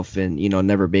yourself and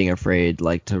never being afraid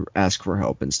like to ask for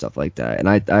help and stuff like that. And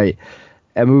I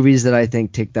at movies that I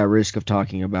think take that risk of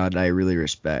talking about it, I really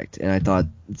respect. And I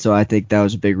think that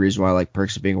was a big reason why I like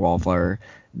Perks of Being a Wallflower,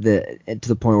 to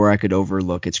the point where I could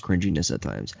overlook its cringiness at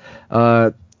times.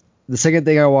 The second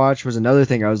thing I watched was another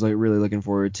thing I was really looking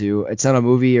forward to. It's not a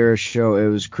movie or a show. It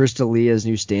was Chris D'Elia's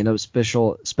new stand-up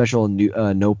special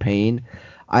No Pain.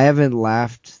 I haven't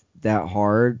laughed that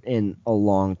hard in a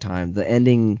long time.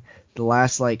 The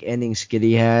last ending skit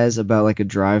he has about like a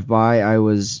drive-by, I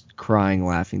was crying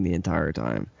laughing the entire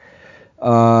time.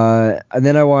 And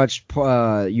then I watched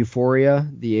Euphoria,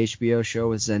 the HBO show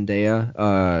with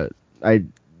Zendaya. I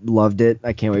loved it.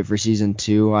 I can't wait for season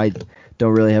 2. I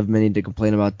don't really have many to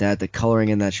complain about that. The coloring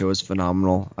in that show was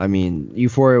phenomenal. I mean,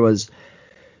 Euphoria was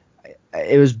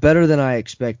better than I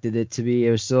expected it to be.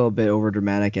 It was still a bit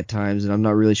overdramatic at times, and I'm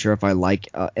not really sure if I like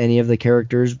any of the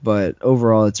characters, but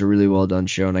overall it's a really well done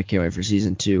show, and I can't wait for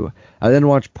season 2. I then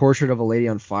watched Portrait of a Lady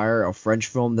on Fire, a French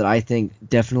film that I think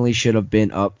definitely should have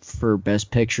been up for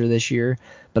Best Picture this year,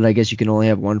 but I guess you can only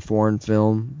have one foreign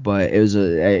film. But it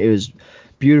was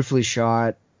beautifully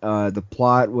shot. The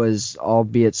plot was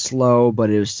albeit slow, but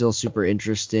it was still super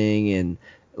interesting, and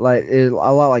a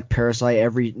lot like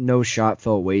Parasite. No shot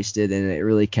felt wasted, and it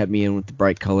really kept me in with the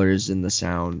bright colors and the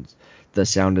sound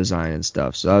design and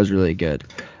stuff. So that was really good.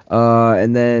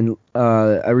 And then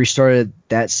I restarted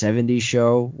That 70s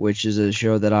Show, which is a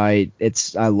show that I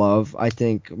love. I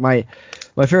think my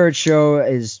favorite show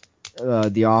is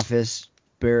The Office.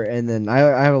 And then I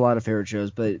have a lot of favorite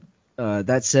shows, but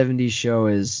That 70s Show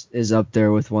is up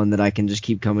there with one that I can just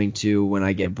keep coming to when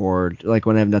I get bored, like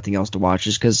when I have nothing else to watch,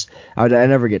 just because I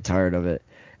never get tired of it.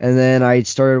 And then I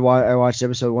watched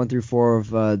episode 1 through 4 of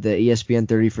the ESPN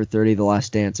 30 for 30 The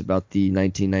Last Dance about the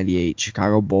 1998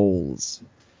 Chicago Bulls.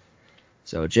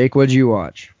 So Jake, what'd you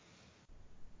watch?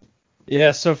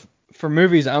 Yeah, so for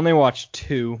movies, I only watched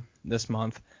 2 this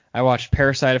month. I watched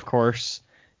Parasite, of course,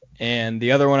 and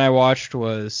the other one I watched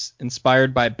was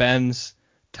inspired by Ben's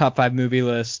top 5 movie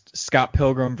list, Scott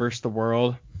Pilgrim vs. the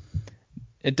World.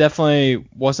 It definitely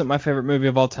wasn't my favorite movie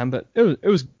of all time, but it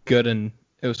was good and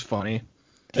it was funny.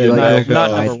 Not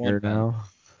number one, Ben.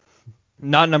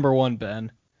 Not number one,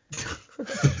 Ben.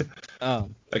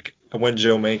 Like I went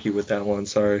Joe Mankey with that one.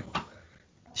 Sorry.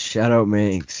 Shout out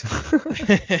Manx.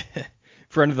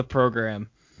 Friend of the program.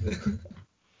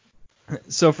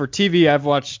 So for TV, I've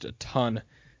watched a ton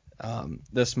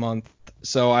this month.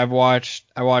 So I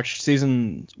watched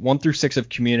season 1 through 6 of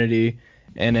Community,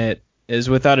 and it is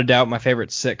without a doubt my favorite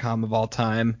sitcom of all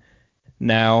time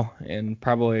now, and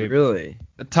probably really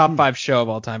the top 5 show of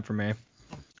all time for me.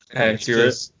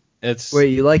 Accurate. Wait,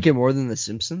 you like it more than The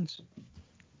Simpsons?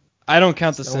 I don't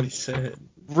count The Simpsons.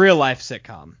 Real life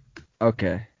sitcom.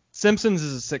 Okay. Simpsons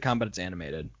is a sitcom, but it's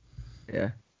animated.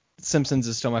 Yeah. Simpsons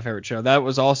is still my favorite show. That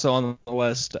was also on the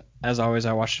list. As always,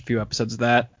 I watched a few episodes of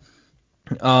that.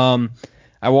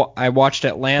 I watched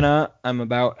Atlanta. I'm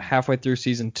about halfway through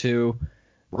season 2.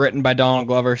 Written by Donald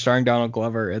Glover, starring Donald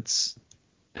Glover. It's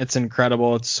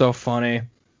incredible. It's so funny.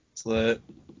 It's lit.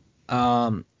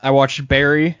 I watched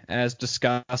Barry, as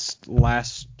discussed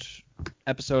last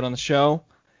episode on the show.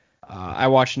 I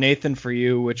watched Nathan for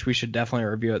You, which we should definitely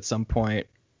review at some point.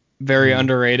 Very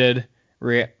underrated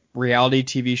reality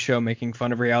TV show making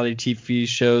fun of reality TV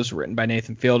shows, written by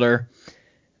Nathan Fielder.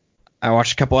 I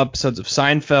watched a couple episodes of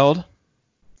Seinfeld,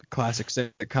 the classic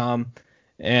sitcom,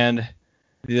 and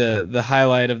the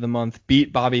highlight of the month,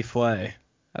 Beat Bobby Flay.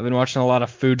 I've been watching a lot of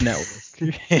Food Network.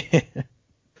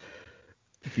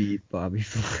 Beat Bobby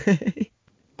Flay.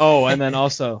 Oh, and then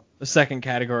also the second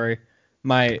category,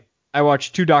 I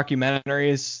watched 2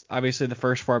 documentaries. Obviously, the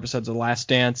first 4 episodes of Last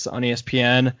Dance on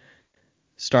ESPN,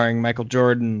 starring Michael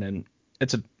Jordan, and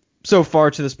so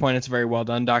far to this point, it's a very well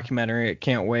done documentary. I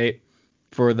can't wait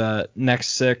for the next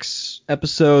 6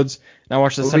 episodes. And I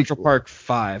watched the Central Park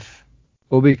 5.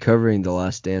 We'll be covering The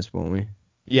Last Dance, won't we?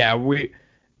 Yeah,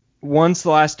 once The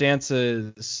Last Dance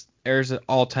airs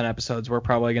all 10 episodes, we're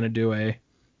probably going to do a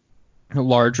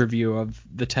large review of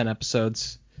the 10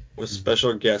 episodes. With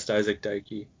special guest Isaac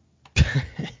Dikey.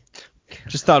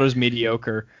 Just thought it was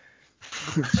mediocre.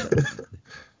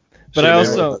 But I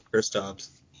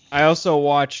also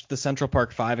watched the Central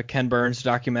Park 5, a Ken Burns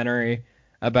documentary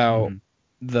about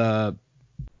the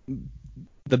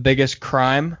biggest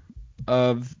crime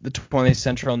of the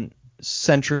 20th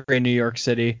century in New York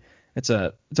City. It's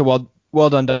a well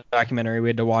done documentary. We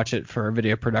had to watch it for a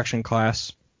video production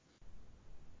class.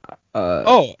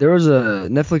 There was a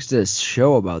Netflix did a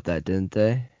show about that, didn't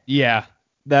they? Yeah,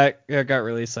 that got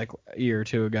released like a year or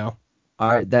 2 ago.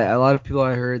 A lot of people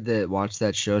I heard that watched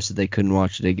that show said they couldn't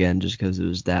watch it again just because it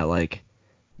was that like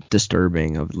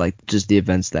disturbing of like just the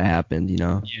events that happened, you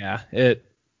know? Yeah,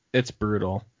 it's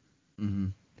brutal. Mm-hmm.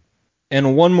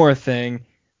 And one more thing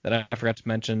that I forgot to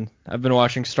mention, I've been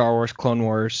watching Star Wars Clone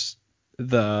Wars.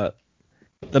 The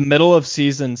middle of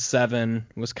season 7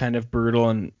 was kind of brutal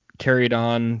and carried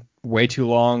on way too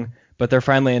long, but they're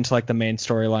finally into like the main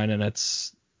storyline, and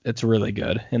it's really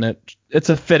good, and it's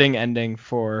a fitting ending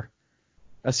for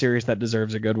a series that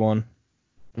deserves a good one.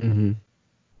 Mm-hmm.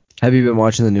 Have you been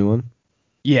watching the new one?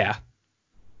 Yeah.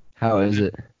 How is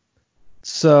it?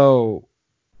 So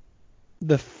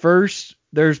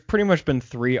there's pretty much been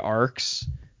 3 arcs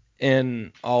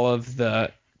in all of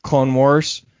the Clone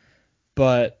Wars,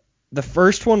 but the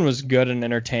first one was good and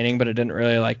entertaining, but it didn't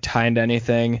really like tie into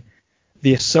anything.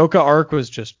 The Ahsoka arc was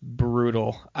just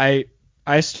brutal. I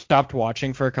stopped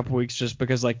watching for a couple weeks just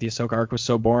because like the Ahsoka arc was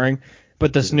so boring,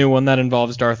 but this new one that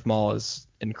involves Darth Maul is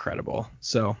incredible.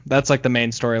 So that's like the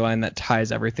main storyline that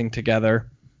ties everything together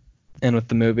and with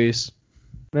the movies.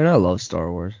 Man, I love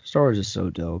Star Wars. Star Wars is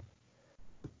so dope.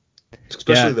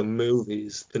 Especially the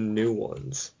movies, the new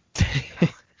ones.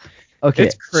 Okay,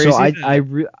 it's crazy. So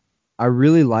I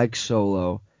really like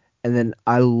Solo, and then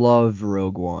I love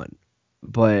Rogue One,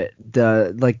 but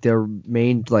their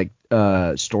main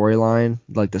storyline,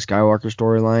 like the Skywalker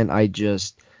storyline,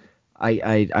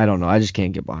 I don't know, I just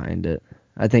can't get behind it.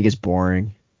 I think it's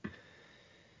boring.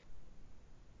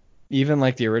 Even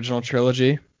like the original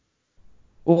trilogy.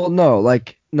 Well, no, I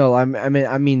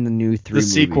mean the new 3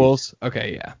 movies. The sequels.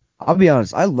 Okay, yeah. I'll be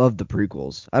honest, I love the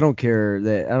prequels. I don't care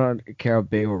how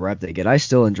big of a rep they get. I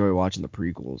still enjoy watching the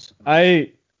prequels.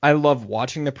 I love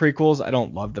watching the prequels. I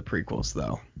don't love the prequels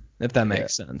though, if that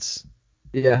makes sense.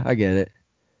 Yeah, I get it.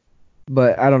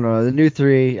 But I don't know, the new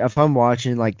 3, if I'm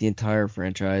watching like the entire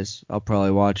franchise, I'll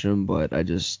probably watch them, but I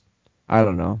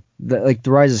don't know. The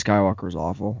Rise of Skywalker was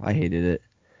awful. I hated it.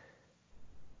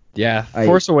 Yeah,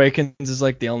 Force Awakens is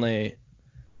like the only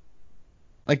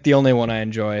one I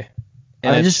enjoy.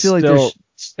 And I just feel like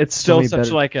it's still such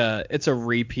like it's a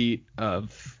repeat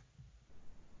of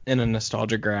in a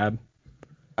nostalgia grab.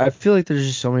 I feel like there's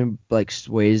just so many like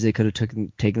ways they could have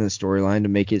taken the storyline to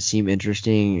make it seem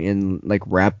interesting and like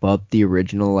wrap up the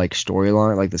original like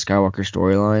storyline, like the Skywalker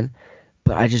storyline.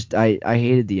 But I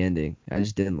hated the ending. I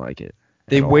just didn't like it.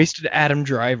 They wasted Adam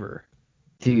Driver.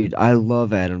 Dude, I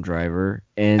love Adam Driver,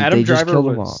 and they just killed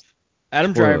him off.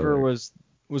 Adam Driver was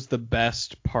the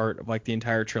best part of like the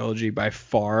entire trilogy by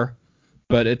far,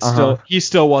 but he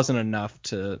still wasn't enough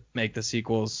to make the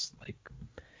sequels like.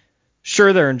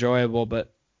 Sure, they're enjoyable,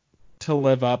 but to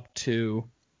live up to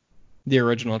the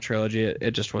original trilogy,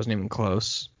 it just wasn't even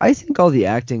close. I think all the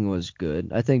acting was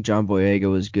good. I think John Boyega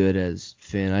was good as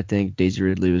Finn. I think Daisy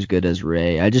Ridley was good as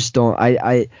Rey. I just don't.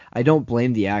 I don't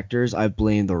blame the actors. I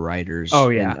blame the writers. Oh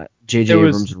yeah, J.J.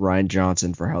 Abrams and Rian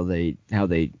Johnson for how they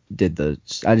did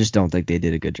I just don't think they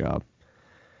did a good job.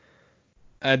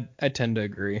 I tend to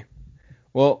agree.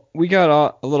 Well, we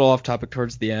got a little off topic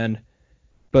towards the end,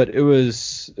 but it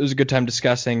was a good time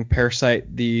discussing Parasite,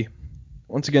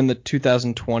 once again the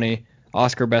 2020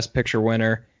 Oscar Best Picture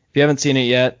winner. If you haven't seen it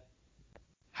yet,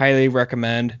 highly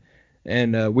recommend.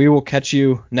 And we will catch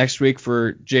you next week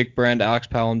for Jake Brand, Alex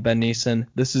Powell, and Ben Neeson.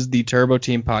 This is the Turbo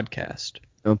Team Podcast.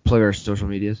 Plug our social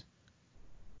medias.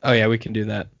 Oh, yeah, we can do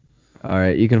that. All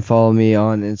right, you can follow me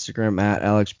on Instagram at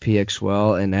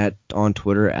AlexPXWell and on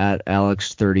Twitter at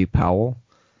Alex30Powell.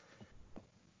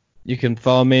 You can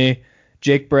follow me,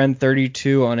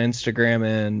 JakeBren32 on Instagram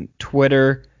and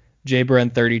Twitter,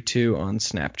 JBren32 on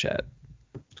Snapchat.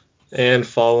 And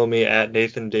follow me at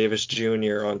Nathan Davis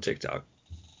Jr. on TikTok.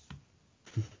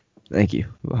 Thank you.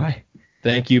 Bye.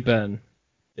 Thank you, Ben.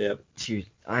 Yep. Dude,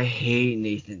 I hate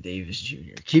Nathan Davis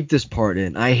Jr. Keep this part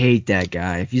in. I hate that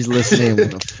guy. If he's listening, I'm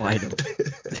going to fight him.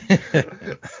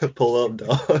 Pull up,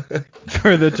 dog.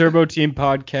 For the Turbo Team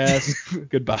Podcast,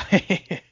 goodbye.